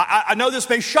 I know this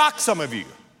may shock some of you,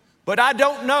 but I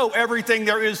don't know everything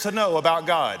there is to know about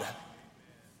God.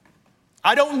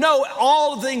 I don't know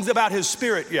all the things about his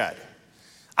spirit yet.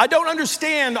 I don't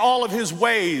understand all of his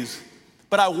ways,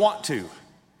 but I want to.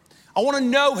 I want to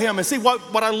know him. And see,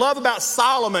 what I love about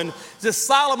Solomon is that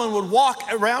Solomon would walk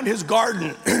around his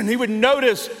garden and he would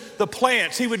notice the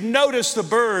plants. He would notice the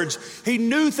birds. He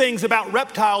knew things about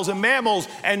reptiles and mammals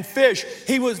and fish.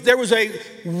 There was a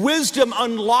wisdom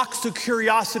unlocks the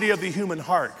curiosity of the human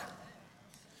heart.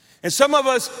 And some of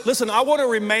us, listen, I want to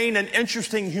remain an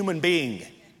interesting human being.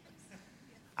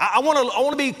 I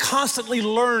want to be constantly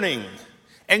learning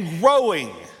and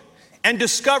growing and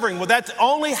discovering. Well, that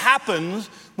only happens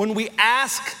when we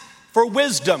ask for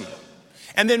wisdom.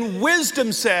 And then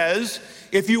wisdom says,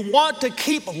 if you want to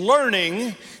keep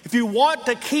learning, if you want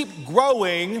to keep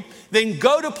growing, then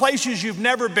go to places you've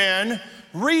never been,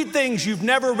 read things you've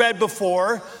never read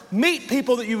before, meet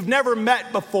people that you've never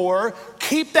met before,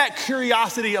 keep that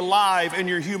curiosity alive in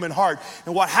your human heart.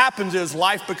 And what happens is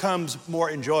life becomes more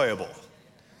enjoyable.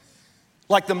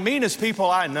 Like the meanest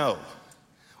people I know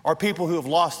are people who have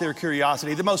lost their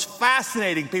curiosity. The most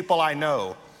fascinating people I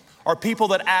know are people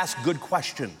that ask good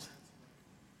questions,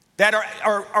 that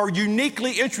are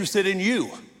uniquely interested in you.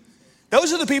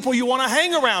 Those are the people you want to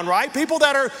hang around, right? People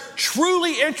that are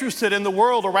truly interested in the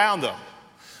world around them.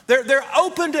 They're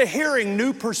open to hearing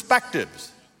new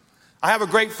perspectives. I have a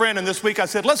great friend, and this week I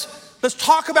said, let's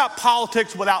talk about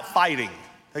politics without fighting.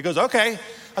 He goes, okay.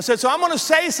 I said, so I'm going to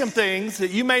say some things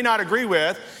that you may not agree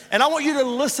with, and I want you to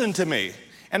listen to me.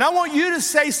 And I want you to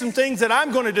say some things that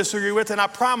I'm going to disagree with, and I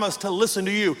promise to listen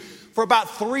to you. For about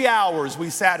 3 hours, we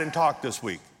sat and talked this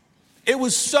week. It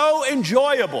was so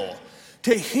enjoyable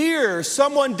to hear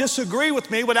someone disagree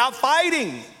with me without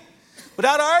fighting,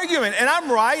 without arguing. And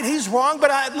I'm right, he's wrong,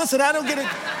 but I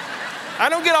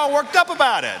don't get all worked up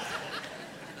about it.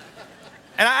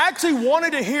 And I actually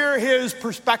wanted to hear his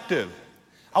perspective.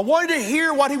 I wanted to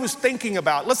hear what he was thinking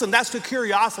about. Listen, that's the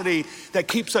curiosity that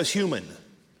keeps us human.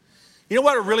 You know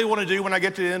what I really want to do when I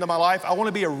get to the end of my life? I want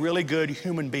to be a really good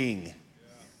human being.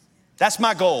 That's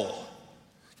my goal.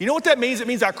 You know what that means? It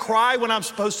means I cry when I'm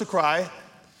supposed to cry.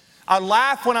 I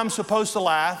laugh when I'm supposed to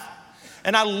laugh.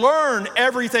 And I learn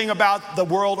everything about the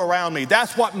world around me.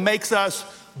 That's what makes us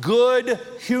good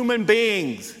human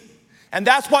beings. And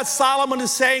that's what Solomon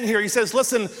is saying here. He says,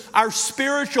 listen, our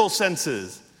spiritual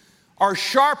senses are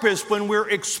sharpest when we're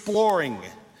exploring,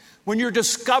 when you're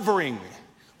discovering,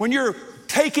 when you're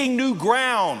taking new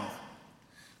ground.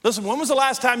 Listen, when was the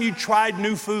last time you tried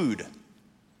new food?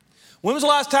 When was the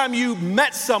last time you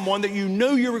met someone that you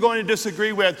knew you were going to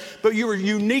disagree with, but you were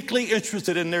uniquely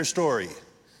interested in their story?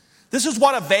 This is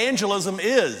what evangelism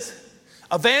is.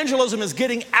 Evangelism is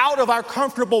getting out of our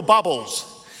comfortable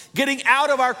bubbles, getting out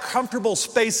of our comfortable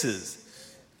spaces,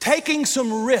 taking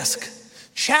some risk,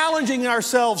 challenging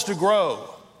ourselves to grow.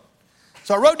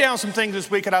 So I wrote down some things this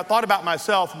week and I thought about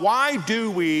myself. Why do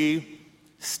we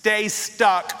stay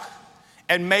stuck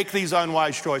and make these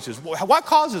unwise choices? What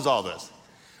causes all this?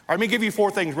 Let me give you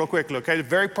 4 things real quickly, okay?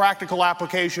 Very practical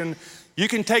application. You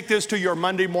can take this to your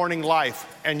Monday morning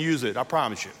life and use it, I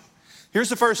promise you. Here's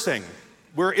the first thing.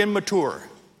 We're immature.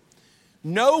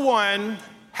 No one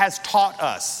has taught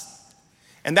us.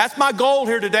 And that's my goal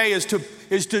here today is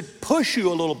to push you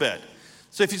a little bit.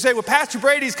 So if you say, well, Pastor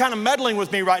Brady's kind of meddling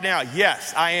with me right now.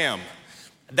 Yes, I am.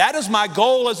 That is my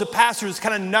goal as a pastor, is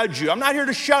kind of nudge you. I'm not here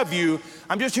to shove you.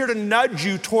 I'm just here to nudge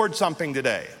you towards something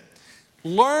today.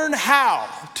 Learn how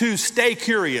to stay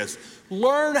curious.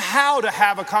 Learn how to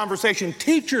have a conversation.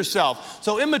 Teach yourself.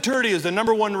 So immaturity is the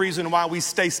number 1 reason why we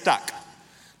stay stuck.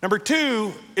 Number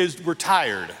 2 is we're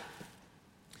tired.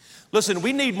 Listen,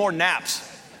 we need more naps.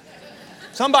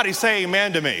 Somebody say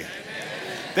amen to me.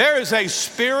 There is a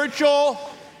spiritual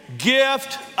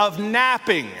gift of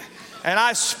napping. And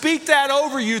I speak that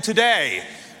over you today.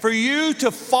 For you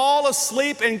to fall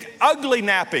asleep and ugly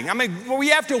napping. I mean, we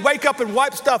have to wake up and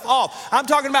wipe stuff off. I'm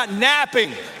talking about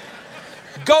napping.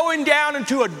 Going down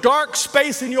into a dark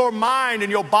space in your mind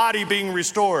and your body being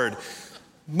restored.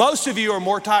 Most of you are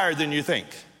more tired than you think.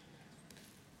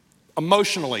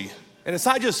 Emotionally. And it's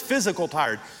not just physical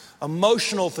tired.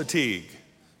 Emotional fatigue.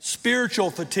 Spiritual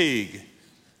fatigue.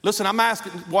 Listen, I'm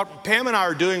asking, what Pam and I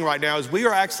are doing right now is we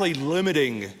are actually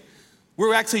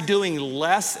we're actually doing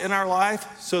less in our life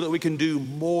so that we can do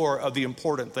more of the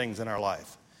important things in our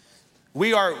life.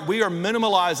 We are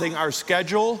minimalizing our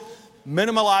schedule,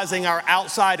 minimalizing our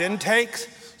outside intakes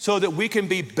so that we can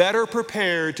be better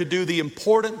prepared to do the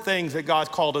important things that God's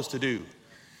called us to do.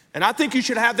 And I think you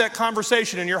should have that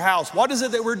conversation in your house. What is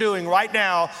it that we're doing right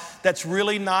now that's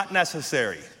really not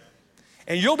necessary?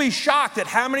 And you'll be shocked at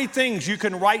how many things you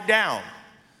can write down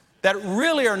that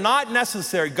really are not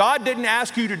necessary. God didn't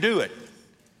ask you to do it.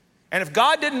 And if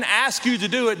God didn't ask you to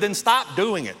do it, then stop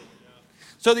doing it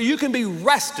so that you can be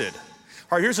rested.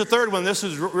 All right, here's the third one. This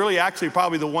is really actually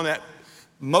probably the one that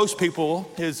most people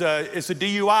it's a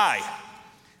DUI.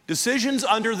 Decisions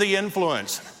under the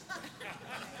influence.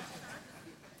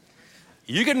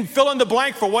 You can fill in the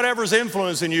blank for whatever's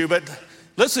influencing you, but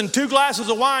listen, 2 glasses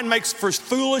of wine makes for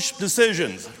foolish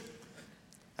decisions.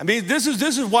 I mean, this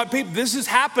is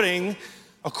happening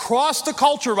across the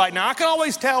culture right now. I can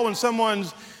always tell when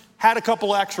someone's had a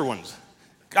couple extra ones.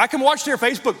 I can watch their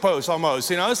Facebook posts almost,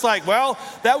 it's like, well,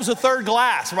 that was the 3rd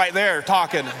glass right there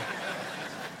talking.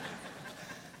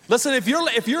 Listen, if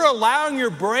you're allowing your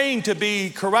brain to be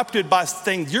corrupted by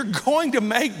things, you're going to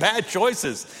make bad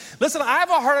choices. Listen, I have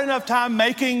a hard enough time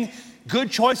making good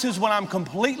choices when I'm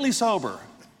completely sober.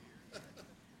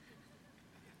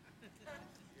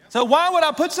 So why would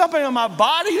I put something in my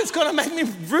body that's going to make me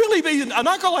really be a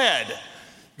knucklehead?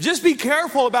 Just be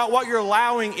careful about what you're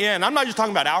allowing in. I'm not just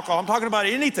talking about alcohol. I'm talking about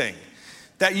anything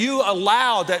that you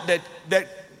allow that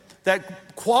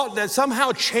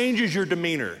somehow changes your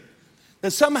demeanor,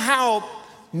 that somehow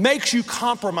makes you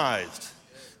compromised.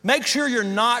 Make sure you're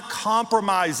not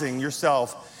compromising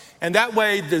yourself. And that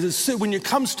way, when it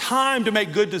comes time to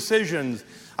make good decisions,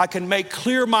 I can make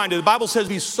clear-minded. The Bible says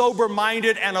be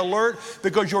sober-minded and alert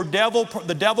because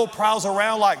the devil prowls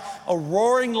around like a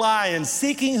roaring lion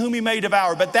seeking whom he may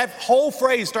devour. But that whole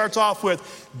phrase starts off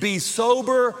with be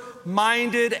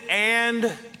sober-minded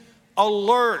and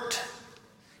alert.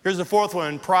 Here's the 4th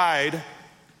one, pride.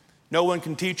 No one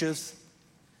can teach us.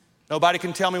 Nobody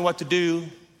can tell me what to do.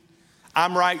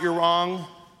 I'm right, you're wrong.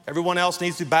 Everyone else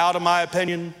needs to bow to my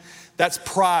opinion. That's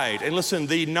pride. And listen,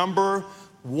 the number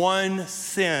 1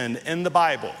 sin in the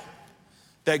Bible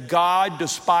that God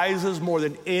despises more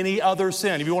than any other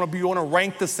sin. If you want to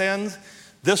rank the sins,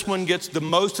 this one gets the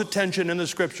most attention in the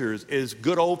scriptures is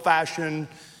good old-fashioned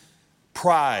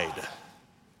pride.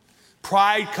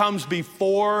 Pride comes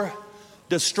before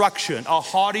destruction, a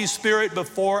haughty spirit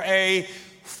before a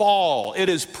fall. It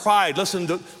is pride. Listen,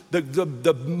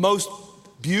 the most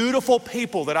beautiful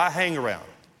people that I hang around,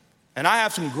 and I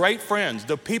have some great friends,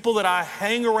 the people that I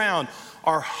hang around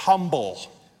are humble.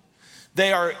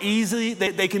 They are easy,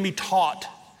 they can be taught.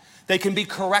 They can be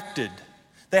corrected.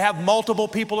 They have multiple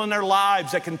people in their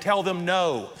lives that can tell them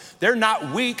no. They're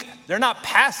not weak, they're not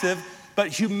passive, but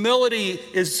humility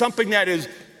is something that is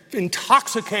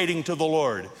intoxicating to the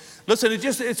Lord. Listen,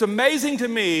 it's amazing to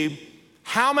me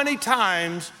how many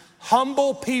times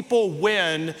humble people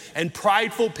win and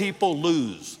prideful people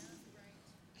lose.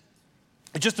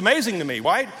 It's just amazing to me,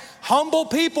 right? Humble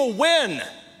people win.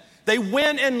 They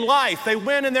win in life. They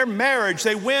win in their marriage.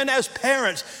 They win as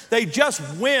parents. They just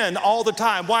win all the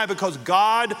time. Why? Because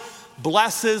God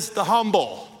blesses the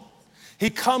humble. He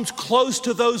comes close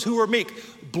to those who are meek.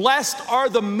 Blessed are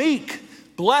the meek.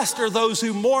 Blessed are those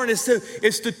who mourn. It's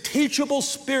the teachable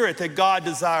spirit that God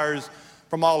desires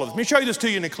from all of us. Let me show you this to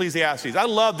you in Ecclesiastes. I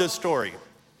love this story.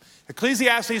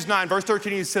 Ecclesiastes 9, verse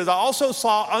 13, he says, I also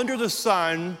saw under the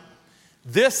sun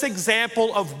this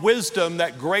example of wisdom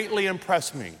that greatly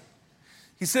impressed me.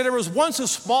 He said, there was once a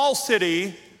small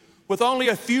city with only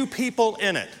a few people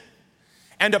in it,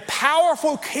 and a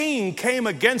powerful king came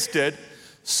against it,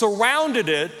 surrounded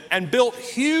it, and built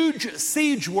huge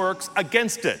siege works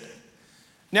against it.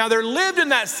 Now there lived in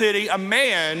that city a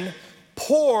man,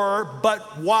 poor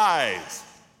but wise,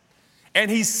 and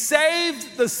he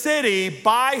saved the city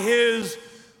by his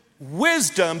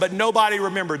wisdom, but nobody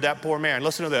remembered that poor man.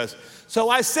 Listen to this. So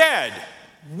I said,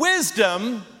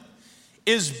 wisdom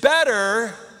is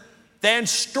better than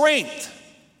strength.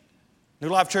 New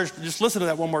Life Church, just listen to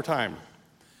that one more time.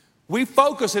 We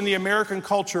focus in the American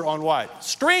culture on what?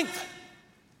 Strength.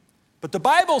 But the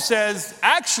Bible says,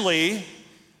 actually,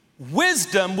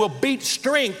 wisdom will beat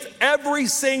strength every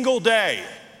single day.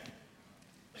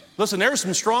 Listen, there are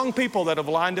some strong people that have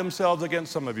aligned themselves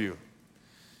against some of you.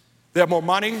 They have more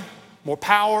money, more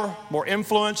power, more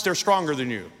influence. They're stronger than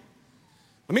you.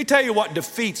 Let me tell you what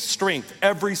defeats strength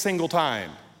every single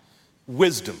time.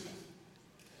 Wisdom.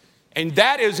 And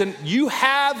that is, you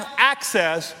have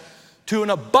access to an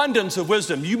abundance of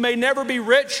wisdom. You may never be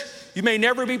rich. You may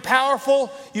never be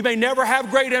powerful. You may never have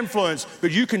great influence,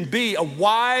 but you can be a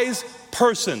wise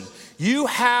person. You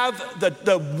have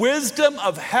the wisdom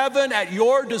of heaven at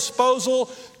your disposal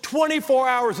 24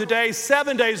 hours a day,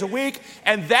 7 days a week,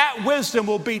 and that wisdom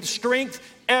will beat strength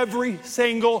every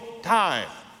single time.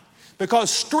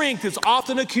 Because strength is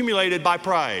often accumulated by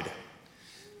pride.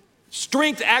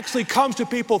 Strength actually comes to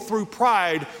people through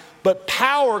pride, but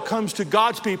power comes to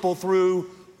God's people through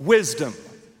wisdom.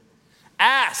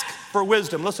 Ask for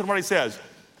wisdom. Listen to what he says.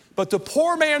 But the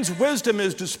poor man's wisdom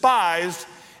is despised,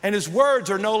 and his words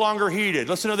are no longer heeded.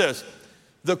 Listen to this.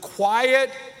 The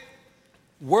quiet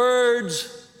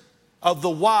words of the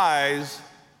wise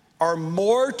are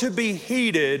more to be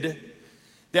heeded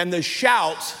than the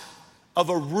shouts of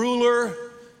a ruler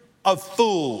of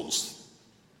fools.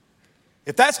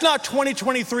 If that's not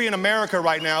 2023 in America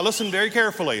right now, listen very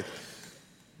carefully.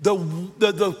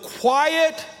 The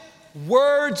quiet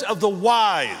words of the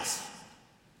wise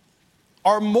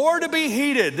are more to be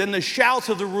heeded than the shouts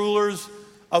of the rulers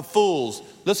of fools.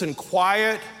 Listen,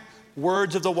 quiet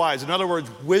words of the wise. In other words,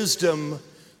 wisdom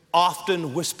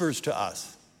often whispers to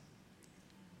us.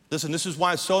 Listen, this is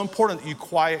why it's so important that you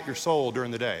quiet your soul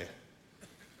during the day.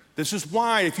 This is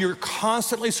why if you're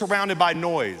constantly surrounded by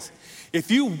noise, if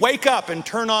you wake up and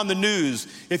turn on the news,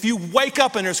 if you wake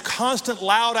up and there's constant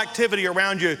loud activity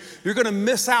around you, you're gonna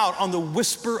miss out on the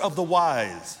whisper of the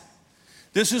wise.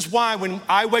 This is why when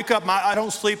I wake up, I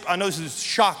don't sleep. I know this is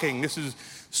shocking. This is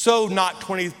so not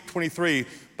 2023,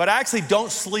 but I actually don't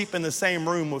sleep in the same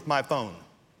room with my phone.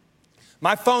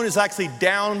 My phone is actually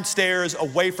downstairs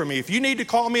away from me. If you need to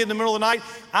call me in the middle of the night,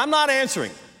 I'm not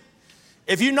answering.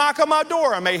 If you knock on my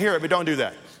door, I may hear it, but don't do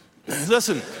that.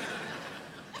 Listen.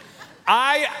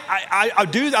 I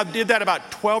did that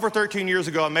about 12 or 13 years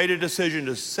ago. I made a decision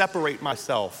to separate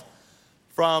myself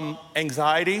from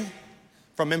anxiety,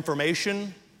 from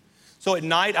information. So at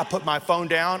night, I put my phone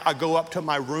down. I go up to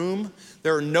my room.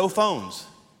 There are no phones.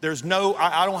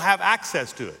 I don't have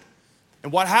access to it.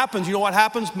 And what happens, you know what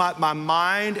happens? My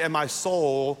mind and my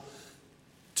soul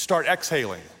start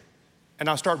exhaling. And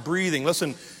I start breathing.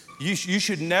 Listen, you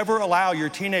should never allow your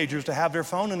teenagers to have their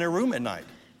phone in their room at night.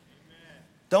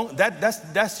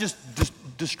 That's just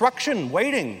destruction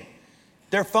waiting.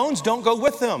 Their phones don't go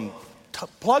with them.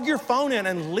 Plug your phone in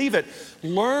and leave it.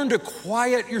 Learn to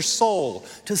quiet your soul,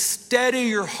 to steady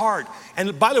your heart.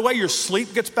 And by the way, your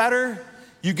sleep gets better.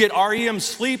 You get REM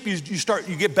sleep.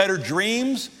 You get better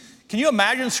dreams. Can you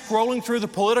imagine scrolling through the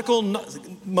political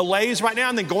malaise right now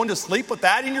and then going to sleep with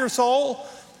that in your soul?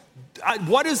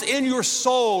 What is in your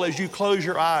soul as you close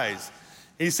your eyes?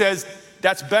 He says,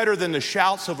 that's better than the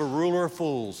shouts of a ruler of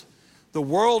fools. The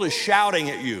world is shouting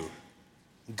at you.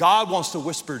 God wants to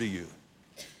whisper to you.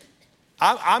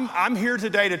 I'm here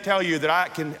today to tell you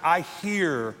that I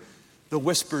hear the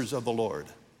whispers of the Lord.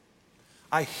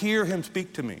 I hear him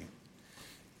speak to me.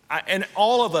 And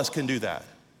all of us can do that.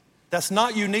 That's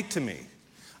not unique to me.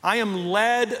 I am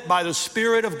led by the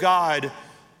Spirit of God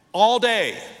all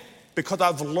day because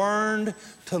I've learned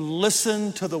to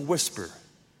listen to the whisper.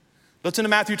 Listen to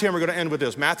Matthew 10. We're going to end with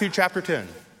this. Matthew chapter 10.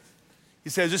 He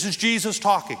says, this is Jesus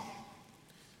talking.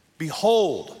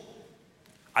 Behold,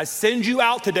 I send you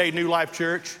out today, New Life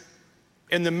Church,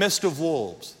 in the midst of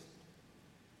wolves.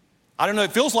 I don't know,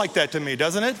 it feels like that to me,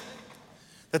 doesn't it?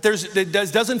 That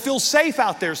it doesn't feel safe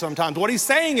out there sometimes. What he's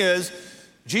saying is,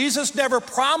 Jesus never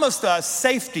promised us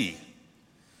safety.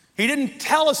 He didn't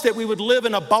tell us that we would live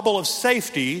in a bubble of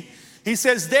safety. He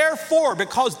says, therefore,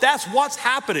 because that's what's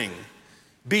happening,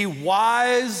 be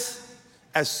wise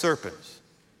as serpents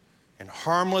and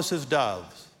harmless as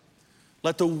doves.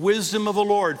 Let the wisdom of the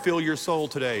Lord fill your soul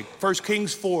today. 1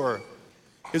 Kings 4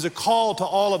 is a call to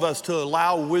all of us to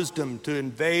allow wisdom to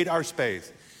invade our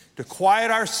space, to quiet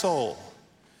our soul,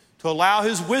 to allow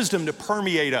his wisdom to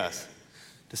permeate us,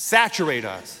 to saturate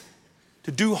us,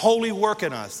 to do holy work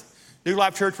in us. New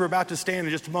Life Church, we're about to stand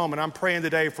in just a moment. I'm praying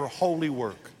today for holy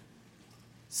work,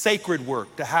 sacred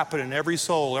work to happen in every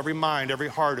soul, every mind, every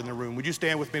heart in the room. Would you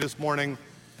stand with me this morning?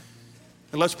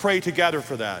 And let's pray together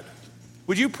for that.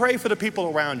 Would you pray for the people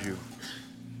around you?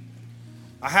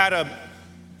 I had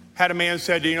a man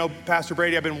said, you know, Pastor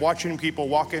Brady, I've been watching people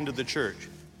walk into the church.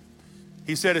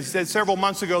 He said several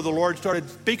months ago, the Lord started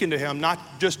speaking to him, not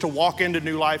just to walk into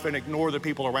New Life and ignore the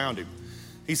people around him.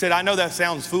 He said, I know that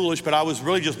sounds foolish, but I was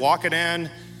really just walking in,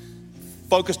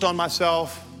 focused on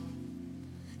myself.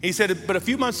 He said, but a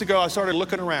few months ago, I started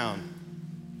looking around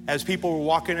as people were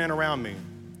walking in around me.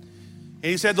 And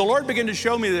he said, the Lord began to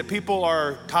show me that people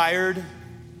are tired,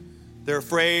 they're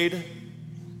afraid,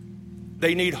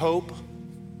 they need hope.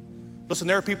 Listen,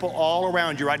 there are people all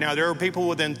around you right now. There are people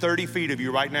within 30 feet of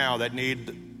you right now that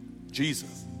need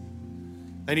Jesus.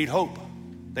 They need hope.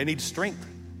 They need strength.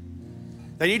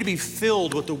 They need to be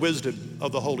filled with the wisdom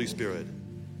of the Holy Spirit.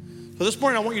 So this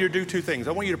morning, I want you to do two things.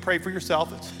 I want you to pray for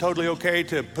yourself. It's totally okay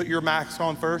to put your mask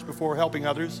on first before helping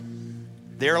others.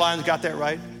 The airlines got that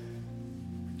right.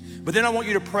 But then I want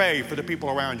you to pray for the people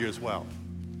around you as well.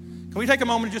 Can we take a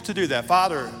moment just to do that?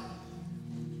 Father,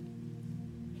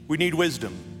 we need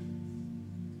wisdom.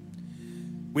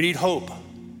 We need hope.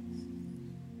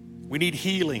 We need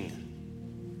healing.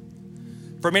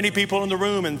 For many people in the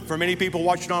room and for many people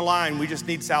watching online, we just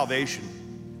need salvation.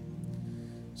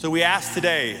 So we ask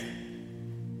today,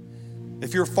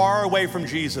 if you're far away from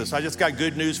Jesus, I just got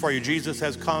good news for you. Jesus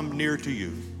has come near to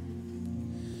you.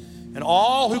 And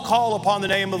all who call upon the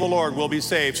name of the Lord will be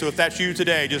saved. So if that's you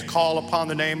today, just call upon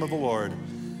the name of the Lord.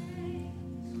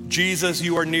 Jesus,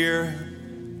 you are near.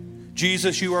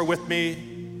 Jesus, you are with me.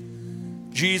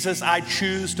 Jesus, I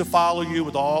choose to follow you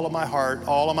with all of my heart,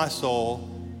 all of my soul.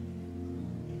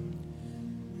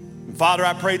 And Father,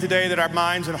 I pray today that our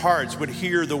minds and hearts would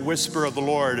hear the whisper of the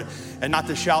Lord and not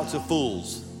the shouts of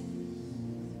fools.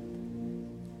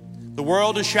 The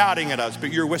world is shouting at us,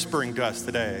 but you're whispering to us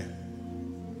today.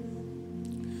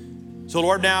 So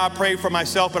Lord, now I pray for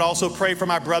myself, but also pray for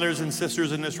my brothers and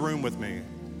sisters in this room with me.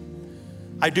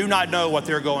 I do not know what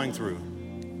they're going through.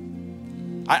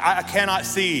 I cannot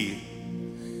see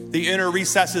the inner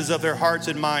recesses of their hearts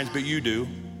and minds, but you do.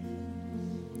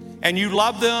 And you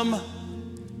love them.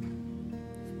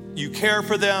 You care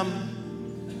for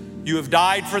them. You have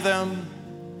died for them.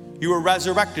 You were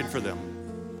resurrected for them.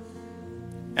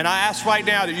 And I ask right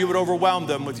now that you would overwhelm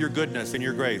them with your goodness and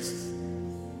your grace.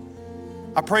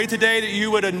 I pray today that you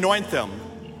would anoint them.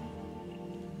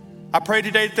 I pray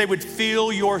today that they would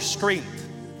feel your strength.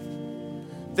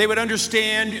 They would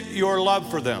understand your love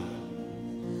for them.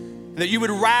 And that you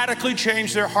would radically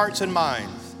change their hearts and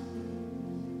minds.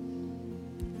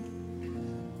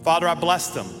 Father, I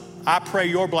bless them. I pray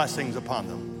your blessings upon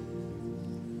them.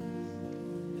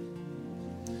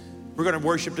 We're going to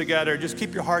worship together. Just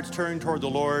keep your hearts turned toward the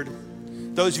Lord.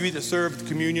 Those of you that serve the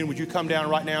communion, would you come down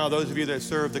right now? Those of you that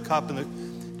serve the cup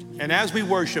and as we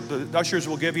worship, the ushers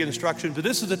will give you instructions. But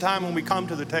this is the time when we come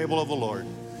to the table of the Lord.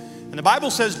 And the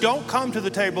Bible says, don't come to the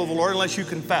table of the Lord unless you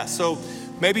confess. So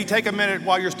maybe take a minute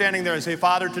while you're standing there and say,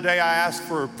 Father, today I ask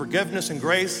for forgiveness and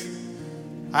grace.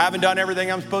 I haven't done everything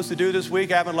I'm supposed to do this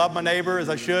week. I haven't loved my neighbor as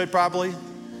I should probably.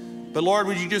 But Lord,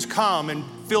 would you just come and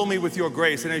fill me with your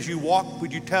grace? And as you walk,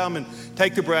 would you come and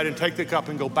take the bread and take the cup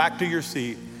and go back to your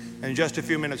seat? And in just a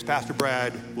few minutes, Pastor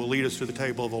Brad will lead us to the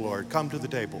table of the Lord. Come to the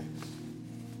table.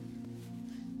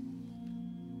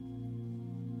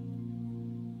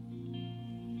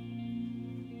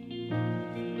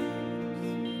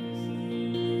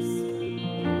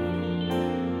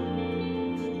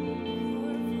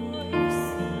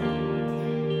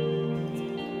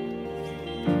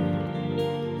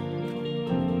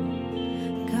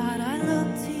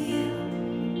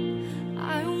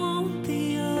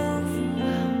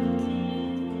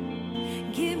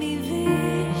 Give me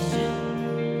vision.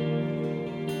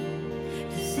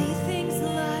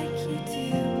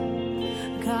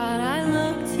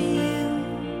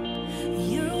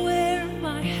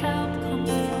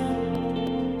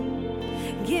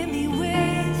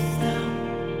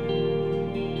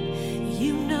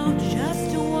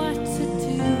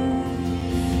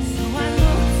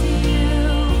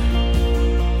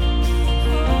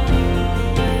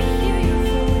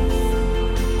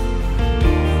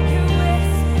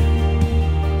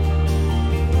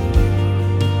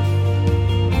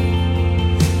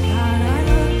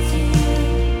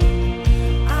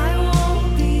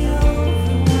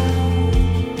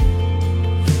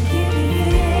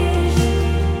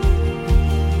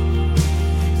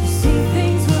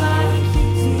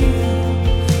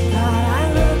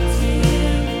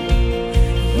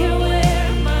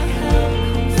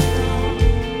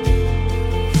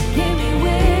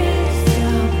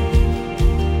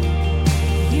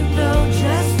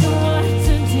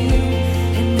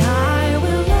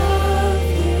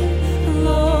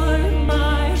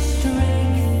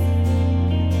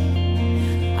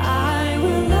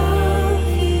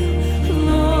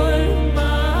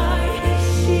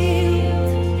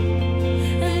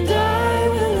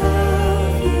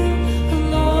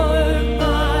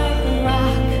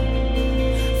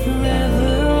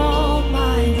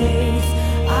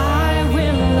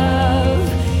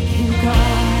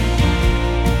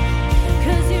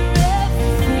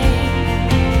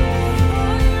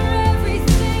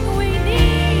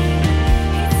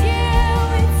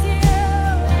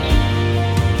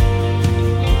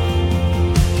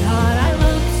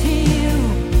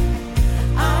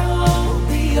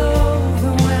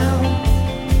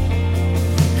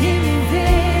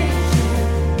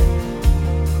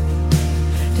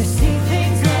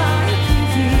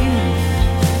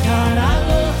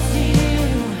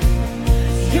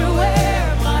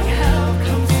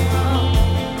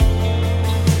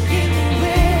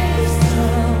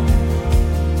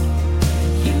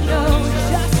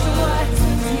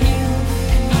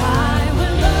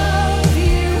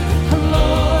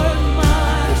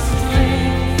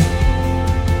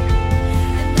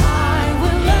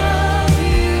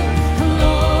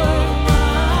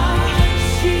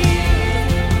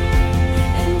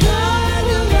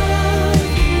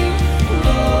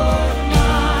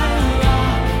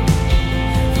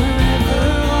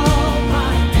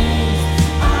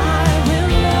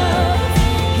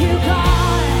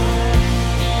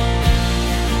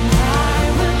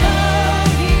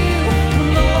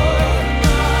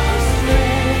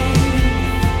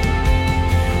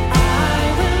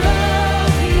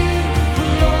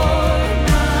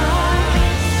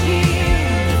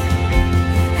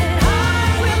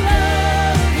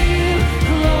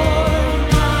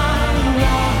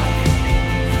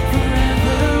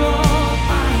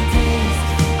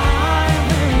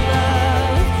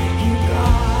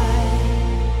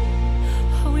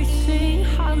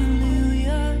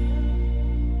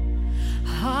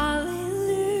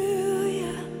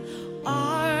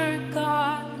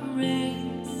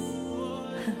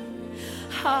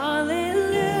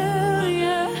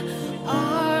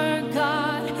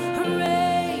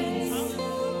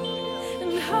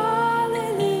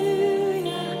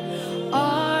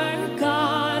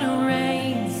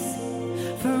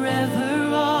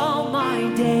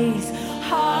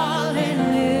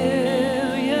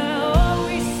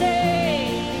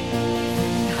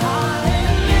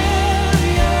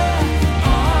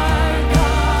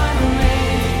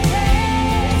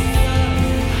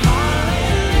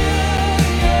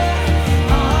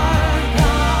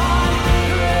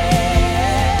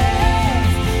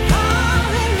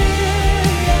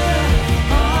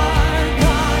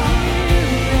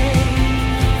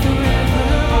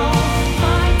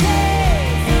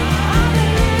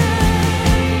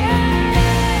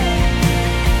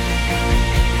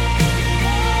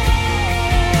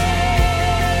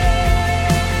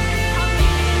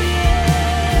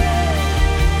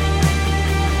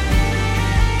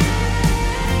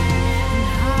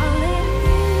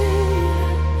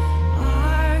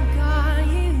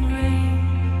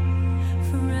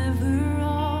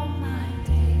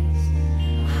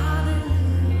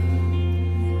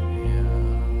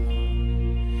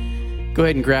 Go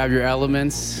ahead and grab your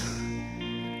elements.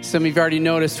 Some of you have already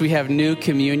noticed we have new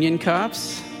communion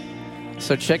cups.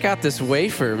 So check out this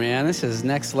wafer, man. This is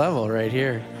next level right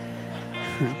here.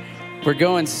 We're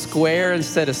going square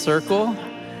instead of circle,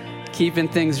 keeping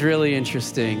things really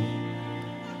interesting.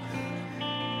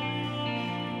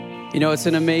 You know, it's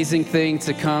an amazing thing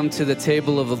to come to the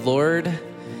table of the Lord,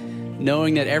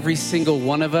 knowing that every single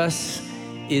one of us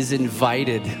is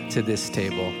invited to this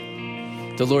table.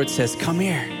 The Lord says, come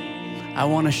here. I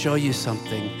want to show you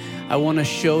something. I want to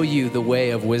show you the way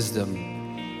of wisdom.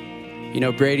 You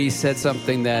know, Brady said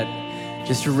something that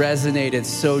just resonated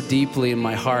so deeply in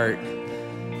my heart.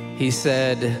 He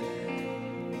said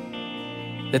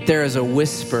that there is a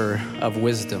whisper of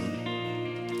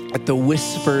wisdom, that the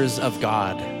whispers of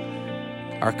God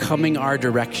are coming our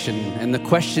direction. And the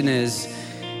question is,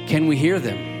 can we hear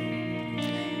them?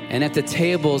 And at the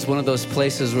table is one of those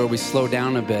places where we slow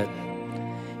down a bit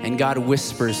and God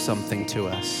whispers something to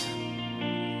us.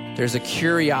 There's a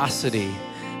curiosity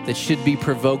that should be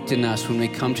provoked in us when we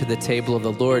come to the table of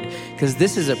the Lord, because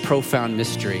this is a profound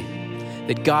mystery,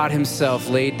 that God himself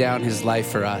laid down his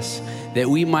life for us, that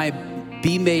we might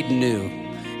be made new,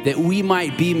 that we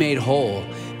might be made whole,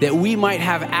 that we might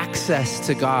have access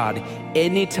to God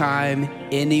anytime,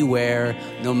 anywhere,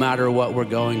 no matter what we're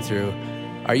going through.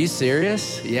 Are you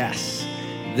serious? Yes.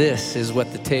 This is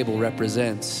what the table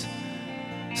represents.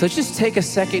 So let's just take a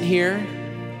second here,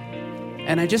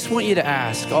 and I just want you to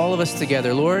ask, all of us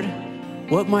together, Lord,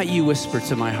 what might you whisper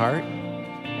to my heart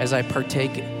as I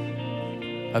partake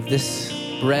of this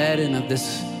bread and of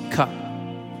this cup?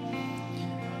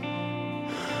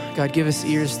 God, give us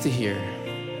ears to hear.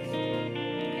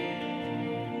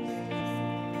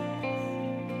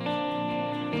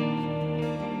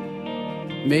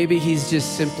 Maybe he's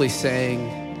just simply saying,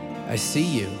 I see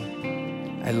you.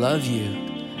 I love you.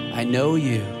 I know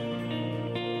you.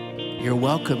 You're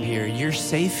welcome here. You're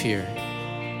safe here.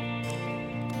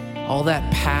 All that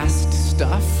past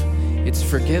stuff, it's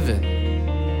forgiven.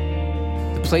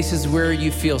 The places where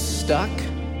you feel stuck,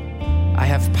 I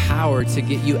have power to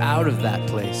get you out of that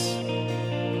place.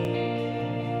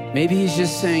 Maybe he's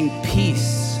just saying,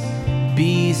 peace,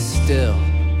 be still.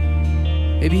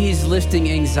 Maybe he's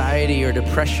lifting anxiety or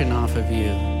depression off of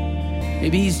you.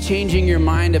 Maybe he's changing your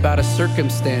mind about a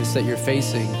circumstance that you're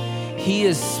facing. He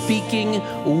is speaking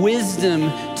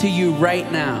wisdom to you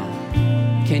right now.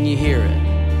 Can you hear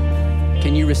it?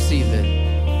 Can you receive it?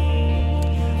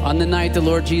 On the night the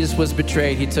Lord Jesus was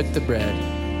betrayed, he took the bread.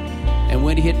 And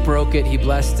when he had broke it, he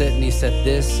blessed it and he said,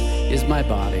 this is my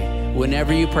body.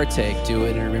 Whenever you partake, do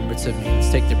it in remembrance of me. Let's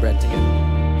take the bread together.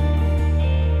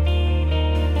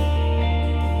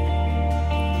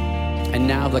 And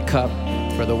now the cup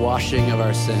for the washing of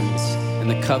our sins and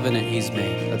the covenant he's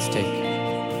made. Let's take it.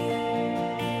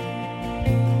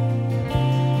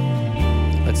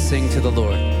 Let's sing to the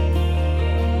Lord.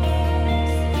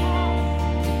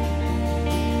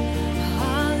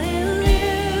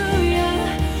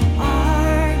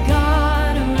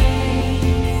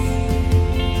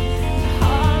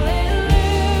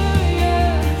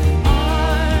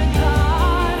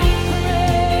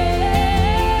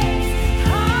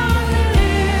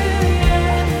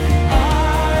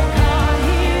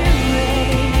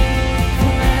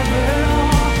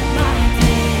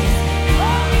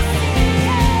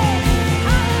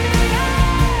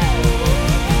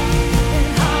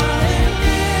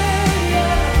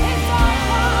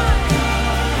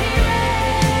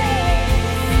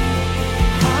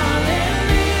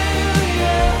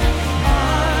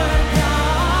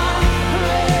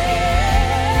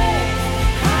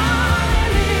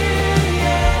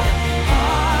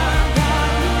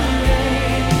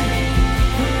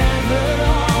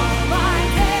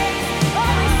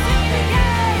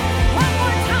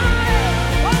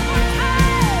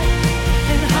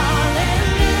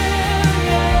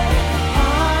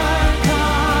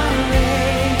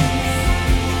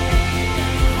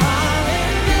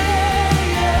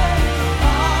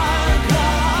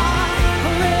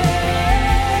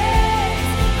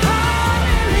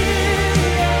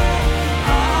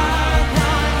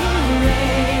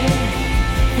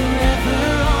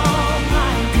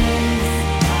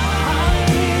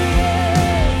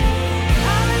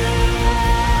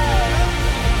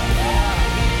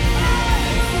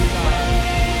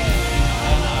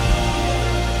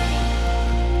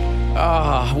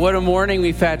 What a morning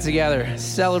we've had together,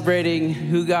 celebrating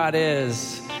who God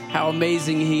is, how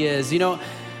amazing he is. You know,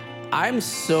 I'm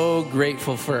so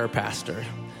grateful for our pastor.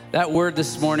 That word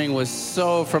this morning was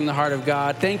so from the heart of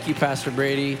God. Thank you, Pastor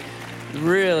Brady.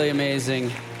 Really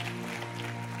amazing.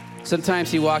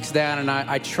 Sometimes he walks down and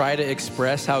I try to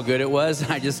express how good it was.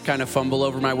 I just kind of fumble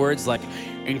over my words like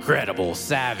incredible,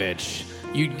 savage.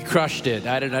 You crushed it.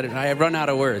 I run out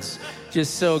of words.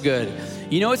 Just so good.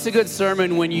 You know, it's a good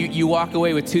sermon when you walk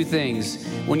away with two things.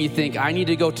 When you think, I need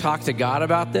to go talk to God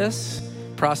about this,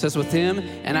 process with him,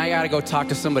 and I got to go talk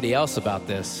to somebody else about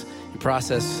this,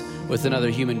 process with another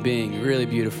human being. Really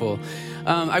beautiful.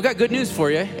 I've got good news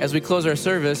for you as we close our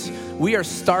service. We are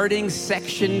starting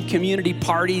section community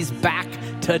parties back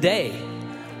today.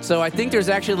 So I think there's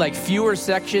actually like fewer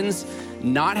sections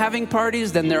not having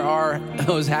parties than there are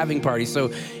those having parties.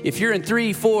 So if you're in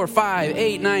 3, 4, 5,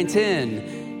 8, 9,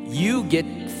 10, you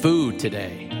get food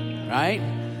today, right?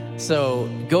 So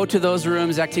go to those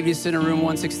rooms, Activity Center Room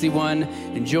 161.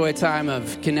 Enjoy a time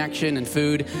of connection and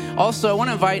food. Also, I want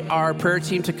to invite our prayer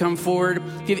team to come forward.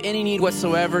 If you have any need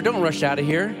whatsoever, don't rush out of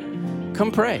here.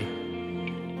 Come pray.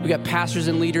 We got pastors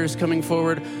and leaders coming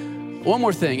forward. One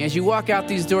more thing. As you walk out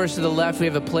these doors to the left, we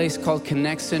have a place called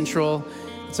Connect Central.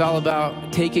 It's all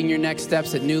about taking your next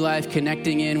steps at New Life,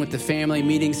 connecting in with the family,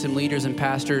 meeting some leaders and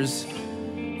pastors.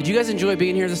 Did you guys enjoy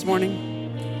being here this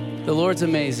morning? The Lord's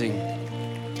amazing.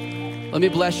 Let me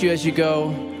bless you as you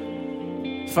go.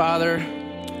 Father,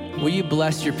 will you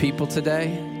bless your people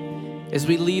today? As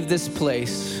we leave this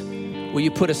place, will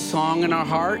you put a song in our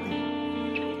heart?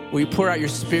 Will you pour out your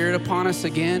spirit upon us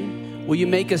again? Will you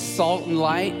make us salt and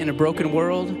light in a broken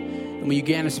world? And will you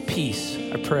grant us peace,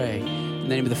 I pray. In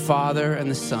the name of the Father,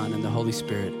 and the Son, and the Holy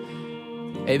Spirit.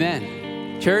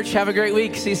 Amen. Church, have a great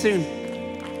week. See you soon.